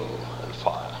kneel and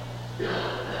fire.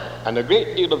 And a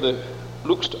great deal of the,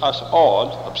 looks to us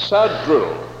odd, absurd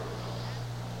drill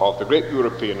of the great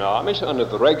European armies and of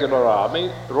the regular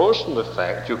army rose from the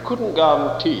fact you couldn't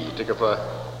guarantee to give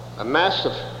a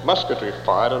massive musketry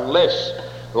fire unless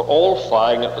they were all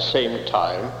firing at the same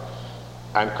time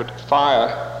and could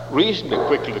fire reasonably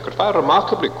quickly. They could fire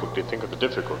remarkably quickly, think of the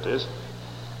difficulties,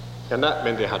 and that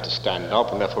meant they had to stand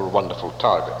up and therefore were wonderful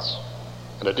targets.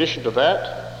 In addition to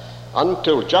that,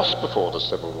 until just before the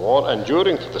Civil War and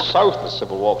during the South the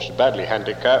Civil War, which was badly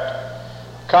handicapped,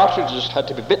 cartridges had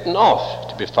to be bitten off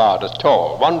to be fired at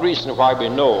all. One reason why we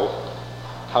know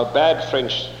how bad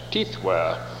French teeth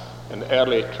were in the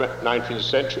early 19th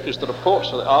century is the reports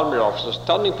of the army officers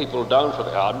turning people down for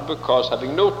the army because,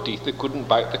 having no teeth, they couldn't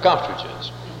bite the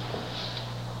cartridges.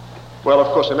 Well,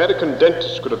 of course, American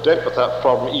dentists could have dealt with that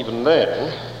problem even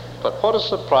then, but what is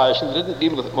surprising, they didn't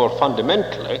deal with it more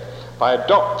fundamentally by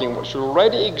adopting what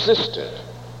already existed,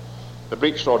 the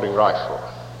breech-loading rifle.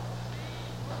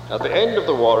 At the end of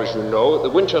the war, as you know, the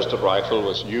Winchester rifle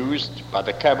was used by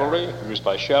the cavalry, used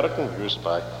by Sheridan, used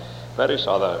by various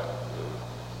other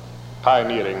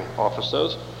pioneering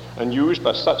officers, and used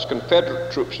by such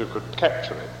Confederate troops who could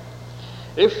capture it.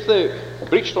 If the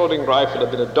breech-loading rifle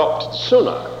had been adopted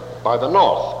sooner by the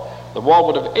North, the war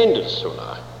would have ended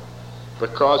sooner,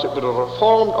 because it would have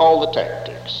reformed all the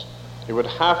tactics. It would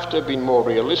have to have been more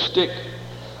realistic.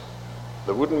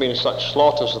 There wouldn't have been such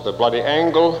slaughters at the Bloody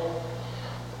Angle.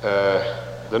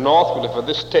 The North would have had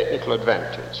this technical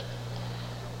advantage.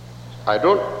 I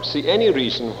don't see any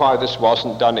reason why this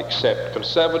wasn't done except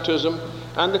conservatism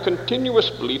and the continuous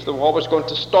belief the war was going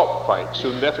to stop quite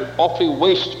soon. Therefore, it's awfully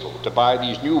wasteful to buy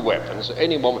these new weapons. At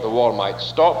any moment the war might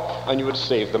stop and you would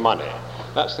save the money.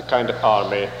 That's the kind of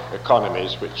army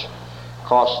economies which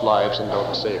cost lives and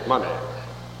don't save money.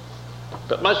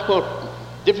 But much more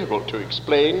difficult to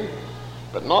explain,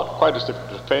 but not quite as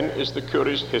difficult to defend, is the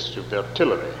curious history of the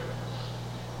artillery.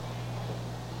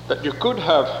 That you could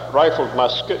have rifled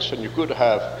muskets and you could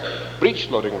have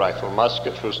breech-loading rifle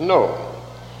muskets was known.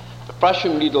 The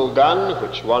Prussian needle gun,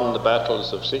 which won the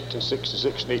battles of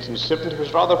 1866 and 1870, was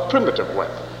a rather primitive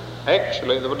weapon.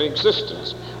 Actually, there were in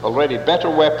existence already better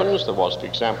weapons. There was, for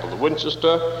example, the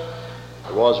Winchester.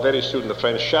 There was very soon the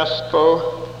French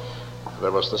chassepot.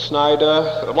 There was the Snyder.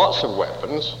 There were lots of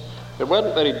weapons. They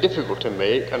weren't very difficult to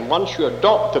make, and once you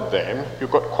adopted them, you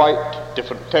got quite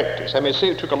different tactics. I may say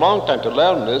it took a long time to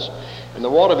learn this. In the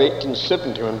War of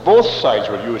 1870, when both sides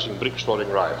were using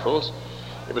breech-loading rifles,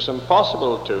 it was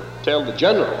impossible to tell the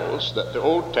generals that the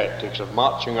old tactics of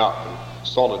marching up in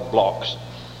solid blocks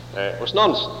was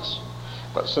nonsense.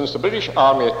 But since the British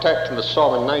Army attacked in the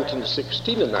Somme in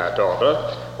 1916 in that order,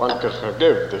 one could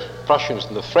forgive the Prussians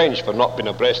and the French for not being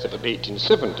abreast of it in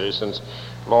 1870, since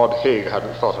Lord Haig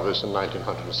hadn't thought of this in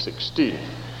 1916.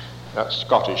 That's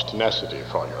Scottish tenacity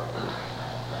for you.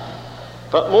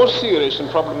 But more serious and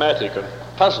problematic and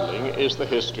puzzling is the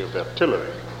history of the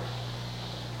artillery.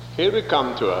 Here we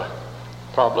come to a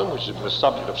problem which is the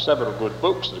subject of several good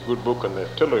books. There's a good book on the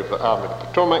artillery of the Army of the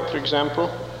Potomac, for example.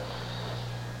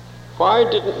 Why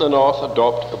didn't the North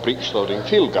adopt a breech-loading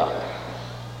field gun?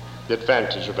 The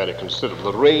advantage was very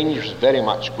considerable. The range was very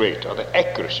much greater. The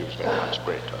accuracy was very much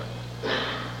greater.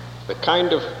 The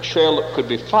kind of shell that could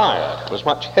be fired was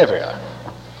much heavier.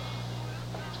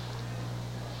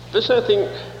 This, I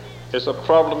think, is a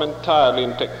problem entirely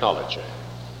in technology.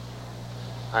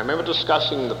 I remember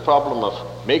discussing the problem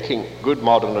of making good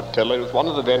modern artillery with one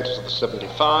of the inventors of the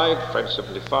 75, French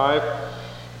 75,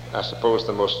 I suppose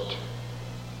the most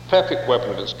perfect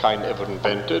weapon of its kind ever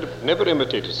invented, never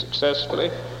imitated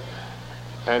successfully.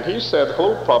 And he said the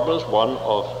whole problem is one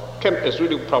of is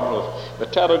really a problem of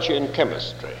metallurgy and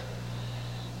chemistry.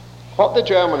 What the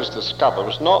Germans discovered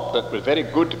was not that it was very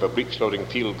good to have a breech-loading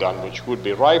field gun which would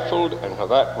be rifled and have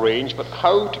that range, but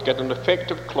how to get an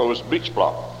effective closed breech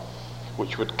block,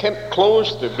 which would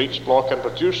close the breech block and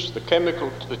produce the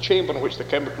chamber in which the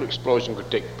chemical explosion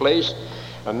could take place,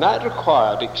 and that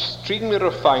required extremely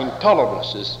refined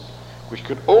tolerances, which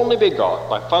could only be got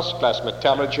by first-class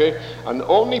metallurgy, and the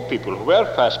only people who were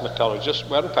fast metallurgists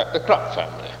were, in fact, the Krupp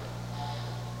family.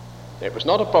 It was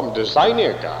not a problem designing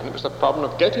a gun, it was the problem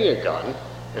of getting a gun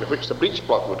in which the breech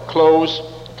block would close,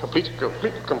 completely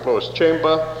closed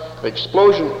chamber, the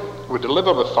explosion would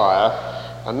deliver the fire,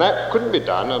 and that couldn't be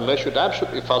done unless you had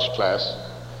absolutely first-class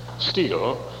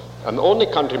steel, and the only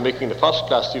country making the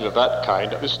first-class steel of that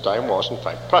kind at this time was, in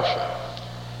fact, Prussia.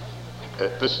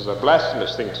 This is a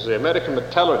blasphemous thing to say. American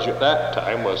metallurgy at that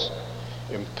time was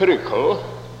empirical.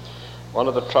 One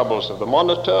of the troubles of the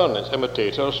Monitor and its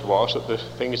imitators was that the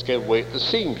things gave way at the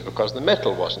seams because the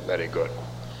metal wasn't very good.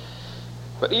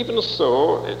 But even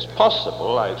so, it's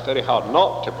possible, it's very hard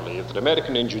not to believe, that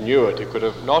American ingenuity could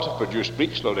have not have produced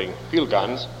breech-loading field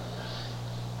guns,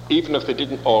 even if they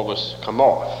didn't always come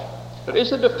off. There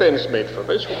is a defense made for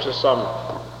this, which has some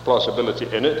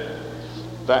plausibility in it,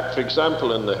 that, for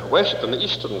example, in the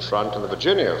Eastern Front and the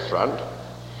Virginia Front,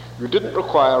 you didn't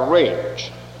require range.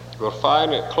 You were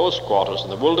firing at close quarters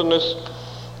in the wilderness,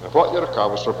 and what you required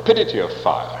was rapidity of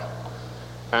fire.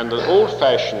 And the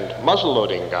old-fashioned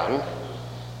muzzle-loading gun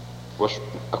was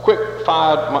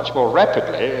fired much more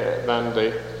rapidly than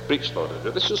the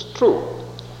breech-loaded. This is true.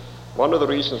 One of the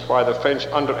reasons why the French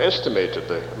underestimated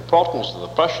the importance of the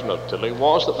Prussian artillery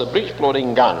was that the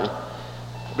breech-loading gun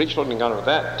of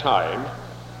that time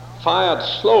fired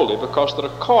slowly because the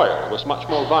recoil was much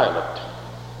more violent.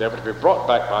 They were to be brought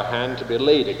back by hand to be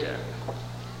laid again.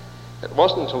 It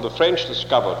wasn't until the French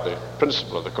discovered the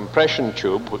principle of the compression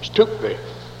tube, which took the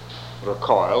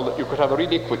recoil, that you could have a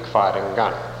really quick-firing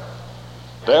gun.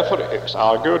 Therefore, it was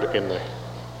argued in the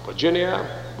Virginia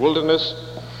wilderness,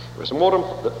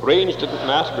 the range didn't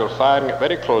matter. You were firing at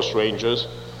very close ranges,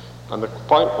 and the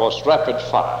point was rapid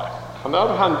fire. On the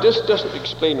other hand, this doesn't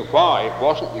explain why it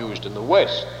wasn't used in the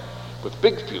West with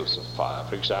big fields of fire,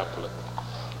 for example, at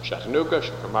Chattanooga,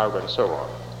 Chickamauga, and so on.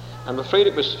 I'm afraid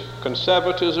it was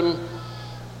conservatism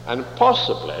and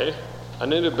possibly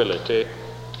an inability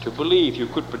to believe you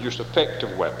could produce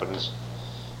effective weapons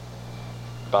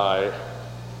by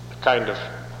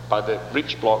the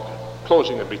breech block,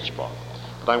 closing the breech block.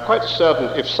 But I'm quite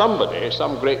certain if somebody,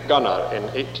 some great gunner in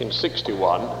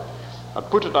 1861, had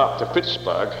put it up to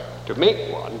Pittsburgh to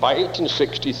make one, by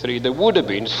 1863 there would have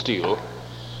been steel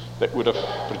that would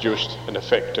have produced an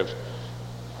effective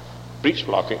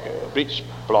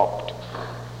breech-blocked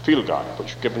field gun,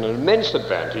 which would give an immense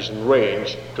advantage in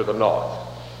range to the north.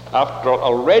 After all,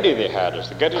 already they had, as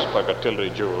the Gettysburg artillery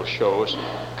duel shows,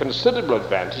 considerable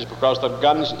advantage because their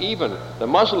guns, even the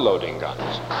muzzle-loading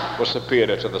guns, were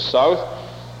superior to the south,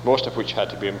 most of which had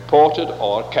to be imported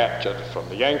or captured from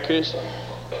the Yankees,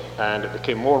 and it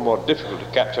became more and more difficult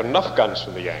to capture enough guns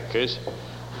from the Yankees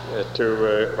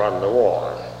to run the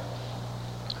war.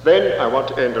 Then I want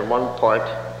to end on one point,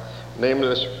 namely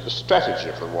the strategy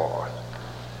of the war.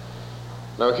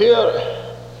 Now here,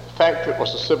 the fact that it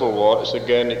was a civil war is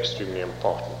again extremely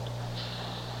important.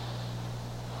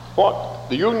 What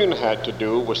the Union had to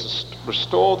do was to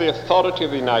restore the authority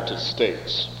of the United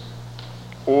States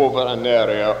over an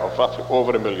area of roughly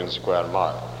over 1 million square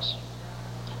miles.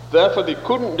 Therefore, they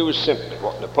couldn't do simply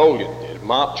what Napoleon did,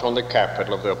 march on the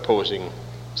capital of the opposing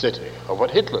city, or what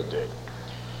Hitler did.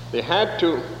 They had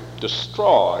to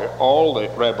destroy all the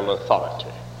rebel authority.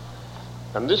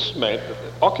 And this meant that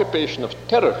the occupation of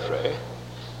territory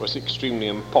was extremely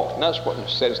important. That's what, in a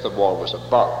sense, the war was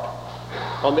about.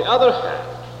 On the other hand,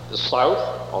 the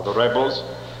South, or the rebels,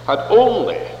 had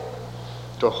only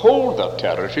to hold their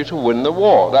territory to win the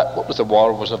war. That's what the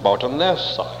war was about on their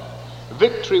side.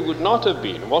 Victory would not have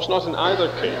been, was not in either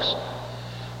case,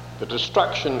 the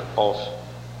destruction of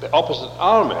the opposite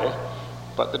army,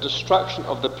 but the destruction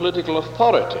of the political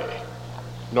authority,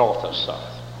 north or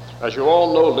south. As you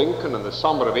all know, Lincoln in the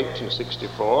summer of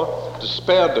 1864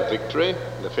 despaired of victory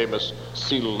in the famous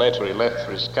sealed letter he left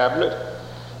for his cabinet,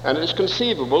 and it is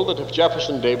conceivable that if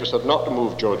Jefferson Davis had not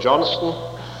removed Joe Johnston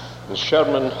and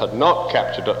Sherman had not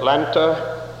captured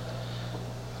Atlanta,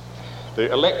 the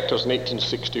electors in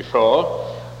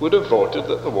 1864 would have voted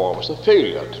that the war was a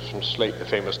failure, to translate the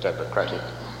famous Democratic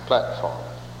platform.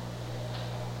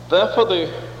 Therefore,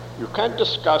 you can't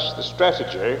discuss the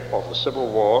strategy of the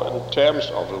Civil War in terms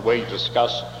of the way you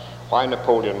discuss why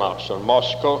Napoleon marched on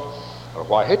Moscow, or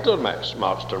why Hitler marched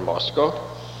on Moscow,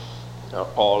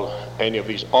 or any of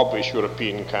these obvious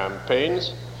European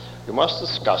campaigns, you must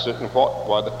discuss it and what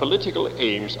were the political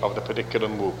aims of the particular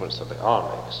movements of the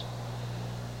armies.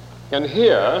 And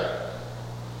here,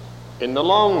 in the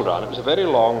long run, it was a very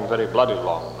long, very bloody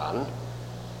long run,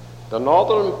 the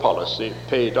northern policy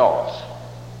paid off,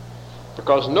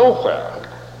 because nowhere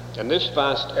in this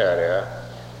vast area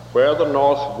where the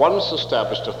North once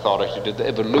established authority did they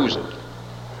ever lose it.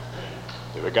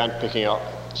 They began picking up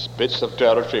bits of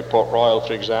territory, Port Royal,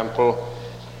 for example,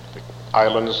 the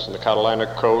islands on the Carolina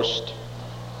coast.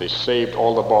 They saved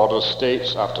all the border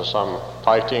states after some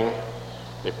fighting.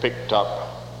 They picked up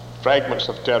fragments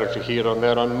of territory here and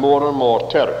there, and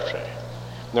more territory.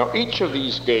 Now, each of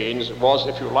these gains was,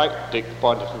 if you like to take the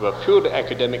point of view of a purely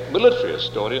academic military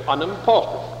historian,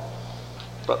 unimportant.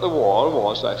 But the war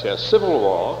was, I say, a civil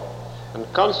war,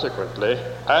 and consequently,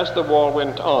 as the war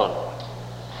went on,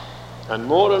 and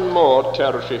more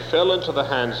territory fell into the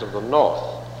hands of the North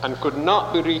and could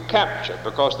not be recaptured,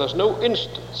 because there's no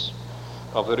instance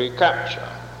of the recapture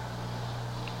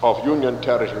of Union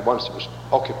territory once it was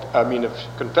of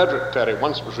Confederate territory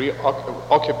once it was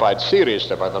occupied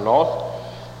seriously by the North.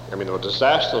 I mean, there were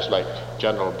disasters like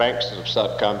General Banks'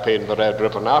 absurd campaign in the Red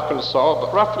River in Arkansas,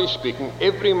 but roughly speaking,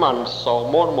 every month saw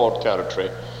more and more territory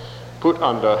put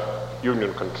under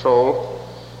Union control.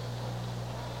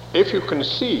 If you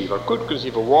conceive, or could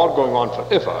conceive, a war going on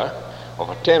forever,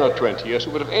 over 10 or 20 years,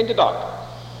 it would have ended up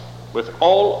with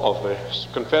all of the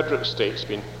Confederate states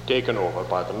being taken over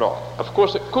by the North. Of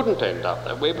course, it couldn't end up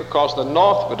that way, because the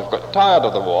North would have got tired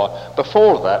of the war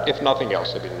before that, if nothing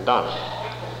else had been done.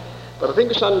 But I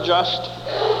think it's unjust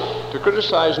to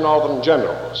criticize Northern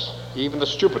generals, even the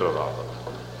stupider of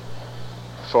them,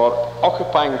 for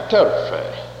occupying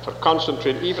territory, for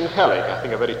concentrating, even Hellig, I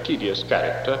think a very tedious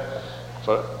character,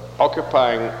 for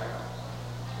occupying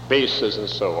bases and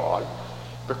so on,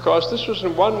 because this was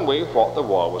in one way what the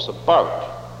war was about.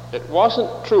 It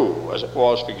wasn't true, as it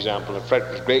was, for example, in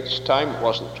Frederick the Great's time, it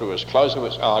wasn't true, as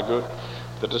Clausewitz argued,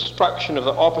 the destruction of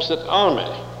the opposite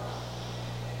army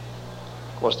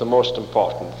was the most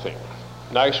important thing.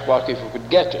 Nice work if you could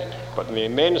get it, but in the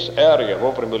immense area of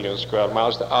over 1 million square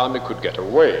miles, the army could get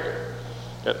away.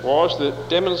 It was the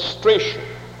demonstration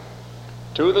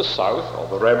to the South, or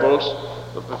the rebels,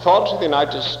 that the authority of the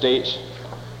United States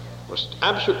was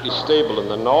absolutely stable in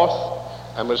the North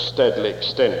and was steadily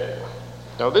extending.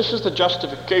 Now, this is the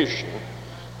justification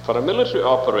for a military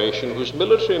operation whose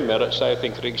military merits, I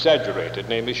think, are exaggerated,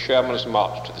 namely Sherman's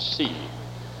march to the sea.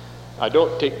 I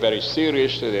don't take very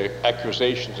seriously the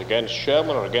accusations against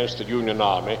Sherman or against the Union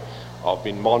Army of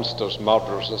being monsters,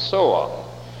 murderers, and so on.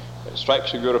 It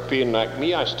strikes a European like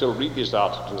me. I still read these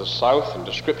articles in the South and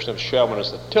description of Sherman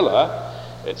as the tiller,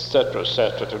 etc.,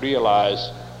 to realize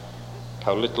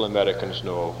how little Americans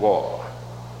know of war.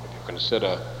 If you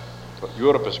consider what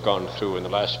Europe has gone through in the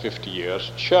last 50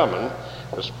 years, Sherman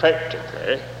was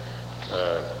practically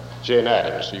Jane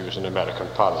Addams, to use an American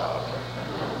parallel.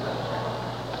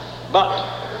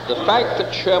 But the fact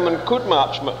that Sherman could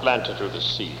march from Atlanta to the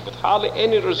sea with hardly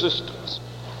any resistance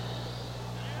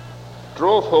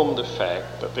drove home the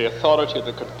fact that the authority of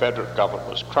the Confederate government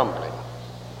was crumbling,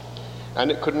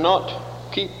 and it could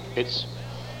not keep its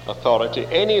authority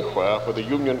anywhere where the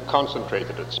Union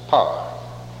concentrated its power.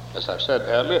 As I've said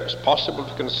earlier, it's possible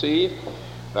to conceive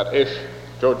that if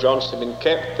Joe Johnston had been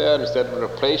kept there instead of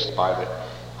replaced by the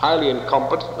highly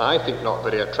incompetent and I think not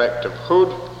very attractive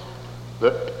Hood,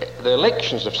 the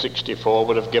elections of '64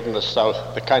 would have given the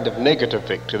South the kind of negative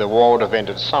victory. The war would have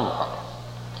ended somehow.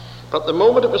 But the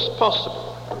moment it was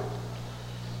possible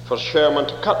for Sherman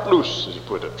to cut loose, as he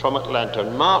put it, from Atlanta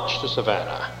and march to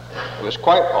Savannah, it was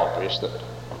quite obvious that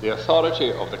the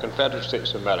authority of the Confederate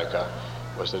States of America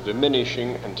was a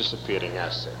diminishing and disappearing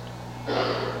asset.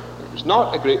 It was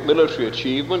not a great military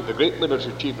achievement. The great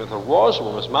military achievement there was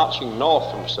one was marching north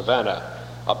from Savannah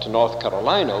up to North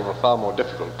Carolina over a far more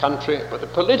difficult country, but the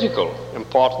political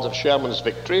importance of Sherman's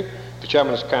victory,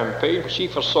 Sherman's campaign, which he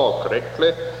foresaw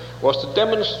correctly, was to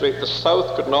demonstrate the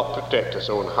South could not protect its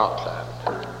own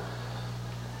heartland.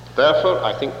 Therefore,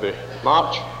 I think the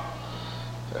march,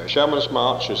 Sherman's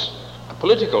march, is a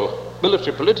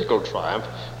military political triumph,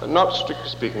 but not, strictly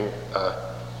speaking,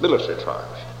 a military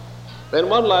triumph. Then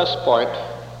one last point.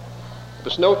 It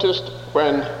was noticed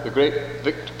when the great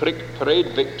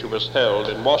parade victory was held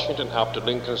in Washington after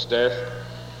Lincoln's death,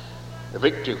 a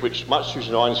victory which, much to his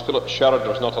annoyance, Philip Sheridan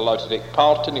was not allowed to take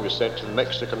part in. He was sent to the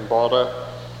Mexican border.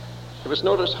 It was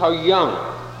noticed how young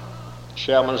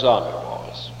Sherman's army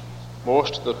was.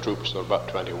 Most of the troops were about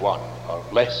 21 or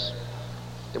less.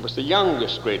 It was the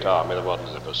youngest great army the world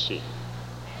has ever seen.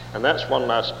 And that's one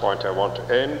last point I want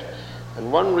to end,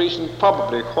 and one reason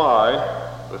probably why,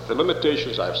 with the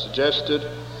limitations I've suggested,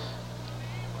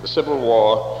 the Civil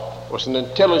War was an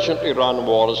intelligently run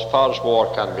war as far as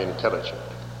war can be intelligent.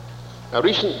 A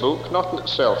recent book, not in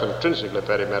itself intrinsically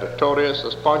very meritorious,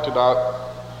 has pointed out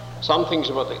some things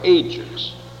about the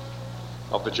ages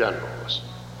of the generals.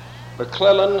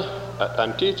 McClellan at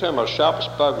Antietam or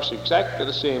Sharpsburg was exactly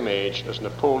the same age as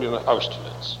Napoleon at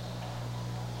Austerlitz.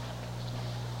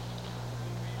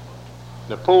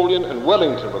 Napoleon and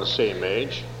Wellington were the same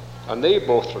age, and they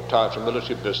both retired from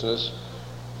military business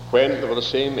when they were the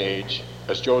same age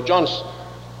as Joe Johnson.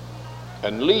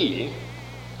 And Lee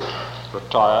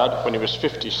retired when he was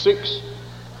 56,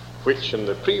 which in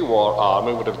the pre-war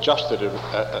army would have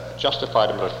justified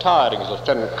him retiring as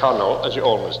lieutenant colonel, as he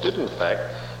almost did in fact,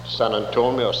 to San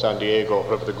Antonio or San Diego,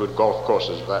 wherever the good golf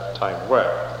courses of that time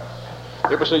were.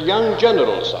 It was a young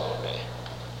general's army,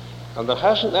 and that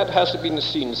hasn't been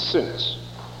seen since.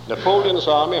 Napoleon's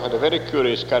army had a very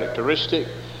curious characteristic.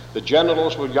 The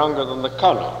generals were younger than the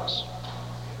colonels.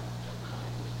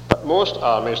 But most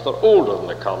armies are older than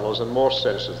the colonels in more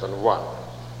senses than one.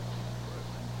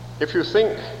 If you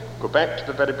go back to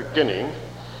the very beginning,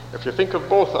 if you think of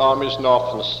both armies,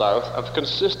 north and south, of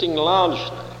consisting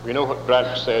largely, we know what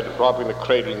Grant said, robbing the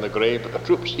cradle and the grave, but the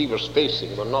troops he was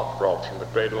facing were not robbed from the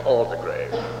cradle or the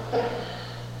grave.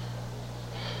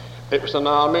 It was an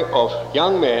army of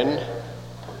young men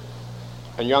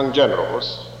and young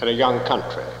generals in a young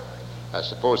country. I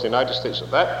suppose the United States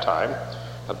at that time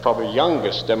had probably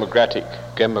youngest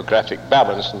demographic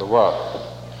balance in the world.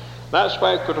 That's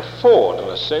why it could afford, in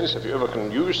a sense, if you ever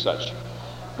can use such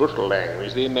brutal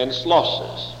language, the immense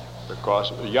losses,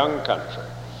 because it was a young country.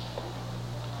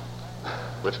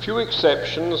 With few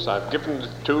exceptions, I've given the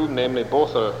two, namely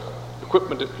both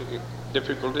equipment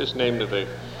difficulties, namely the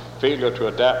failure to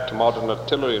adapt to modern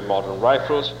artillery and modern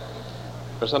rifles.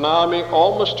 It was an army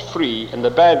almost free in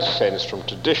the bad sense from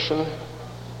tradition,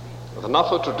 with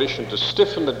enough of tradition to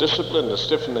stiffen the discipline, to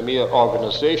stiffen the mere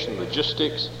organization,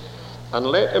 logistics, and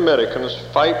let Americans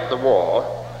fight the war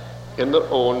in their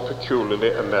own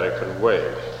peculiarly American way.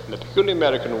 And the peculiarly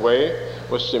American way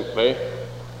was simply,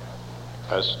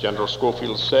 as General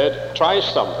Schofield said, try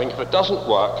something. If it doesn't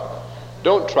work,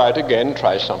 don't try it again,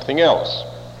 try something else.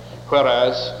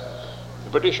 Whereas the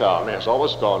British Army has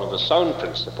always gone on the sound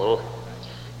principle,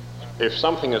 if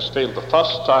something has failed the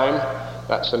first time,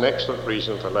 that's an excellent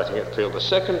reason for letting it fail the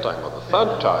second time or the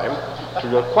third time,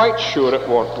 till you're quite sure it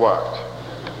won't work.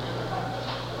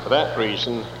 For that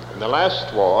reason, in the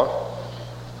last war,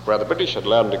 where the British had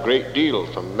learned a great deal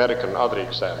from American and other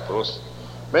examples,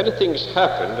 many things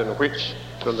happened in which,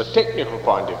 from the technical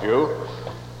point of view,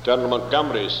 General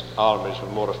Montgomery's armies were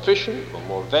more efficient, were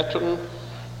more veteran,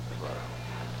 were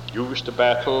used to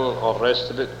battle, all the rest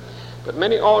of it. But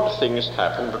many odd things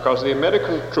happened because the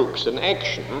American troops in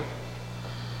action,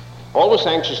 always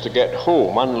anxious to get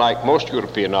home, unlike most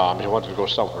European armies who wanted to go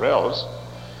somewhere else,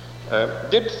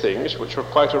 did things which were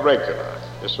quite irregular.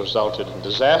 This resulted in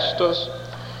disasters,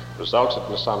 resulted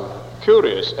in some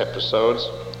curious episodes,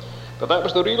 but that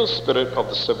was the real spirit of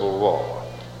the Civil War.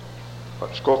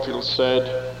 What Schofield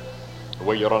said, the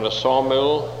way you run a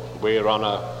sawmill, the way you run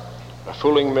a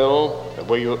fulling mill, the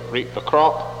way you reap the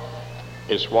crop,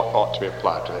 is what ought to be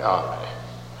applied to the army.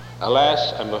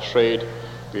 Alas, I'm afraid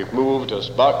we've moved, as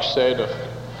Burke said, of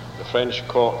the French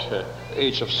court,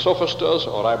 age of sophisters,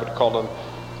 or I would call them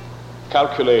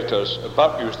calculators.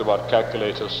 Burke used the word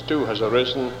calculators too, has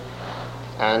arisen,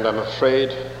 and I'm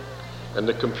afraid in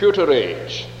the computer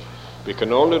age we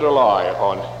can only rely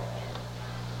on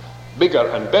bigger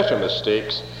and better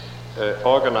mistakes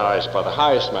organized by the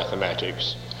highest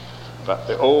mathematics, but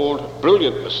the old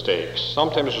brilliant mistakes,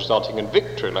 sometimes resulting in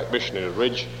victory like Missionary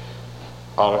Ridge,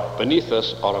 are beneath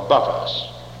us or above us.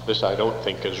 This I don't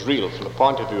think is real from the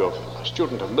point of view of a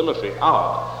student of military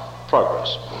art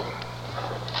progress.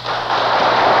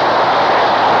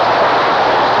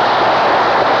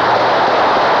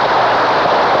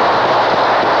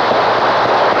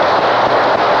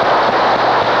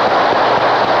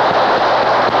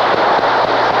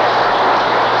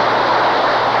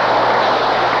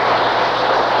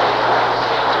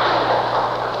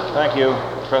 Thank you,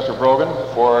 Professor Brogan,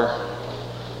 for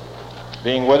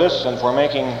being with us and for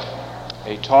making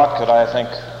a talk that I think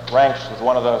ranks with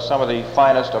some of the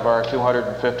finest of our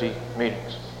 250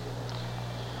 meetings.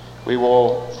 We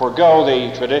will forego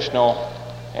the traditional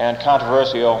and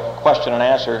controversial question and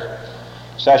answer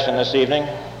session this evening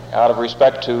out of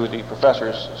respect to the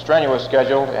professor's strenuous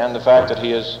schedule and the fact that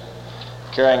he is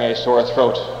carrying a sore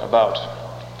throat about.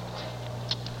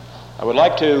 I would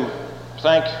like to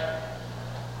thank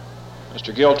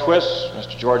Mr. Gil Twist,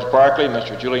 Mr. George Barclay,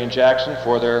 Mr. Julian Jackson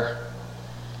for their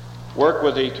work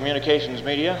with the communications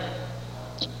media,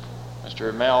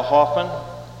 Mr. Mal Hoffman,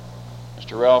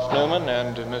 Mr. Ralph Newman,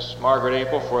 and Miss Margaret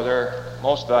April for their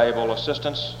most valuable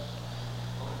assistance,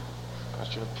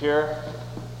 Mr. Pierre,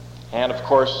 and of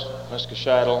course, Ms.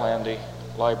 Gescheidel and the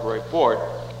Library Board.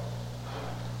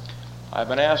 I've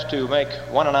been asked to make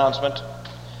one announcement.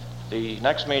 The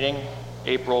next meeting,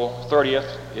 April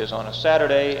 30th, is on a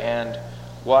Saturday, and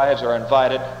wives are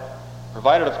invited,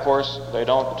 provided, of course, they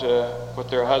don't put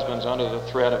their husbands under the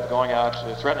threat of going out,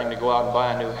 threatening to go out and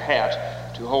buy a new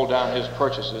hat to hold down his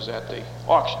purchases at the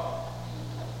auction.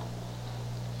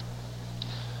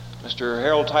 Mr.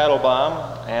 Harold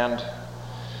Teitelbaum, and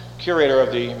curator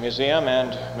of the museum,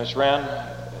 and Ms. Wren,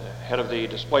 head of the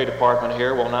display department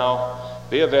here, will now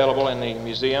be available in the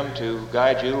museum to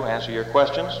guide you, answer your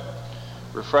questions.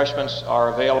 Refreshments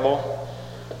are available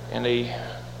in the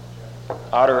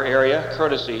outer area,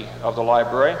 courtesy of the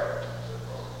library.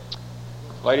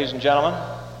 Ladies and gentlemen,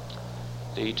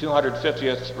 the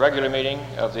 250th regular meeting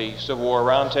of the Civil War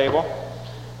Roundtable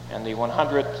and the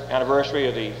 100th anniversary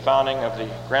of the founding of the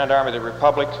Grand Army of the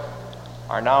Republic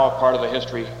are now a part of the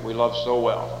history we love so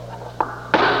well.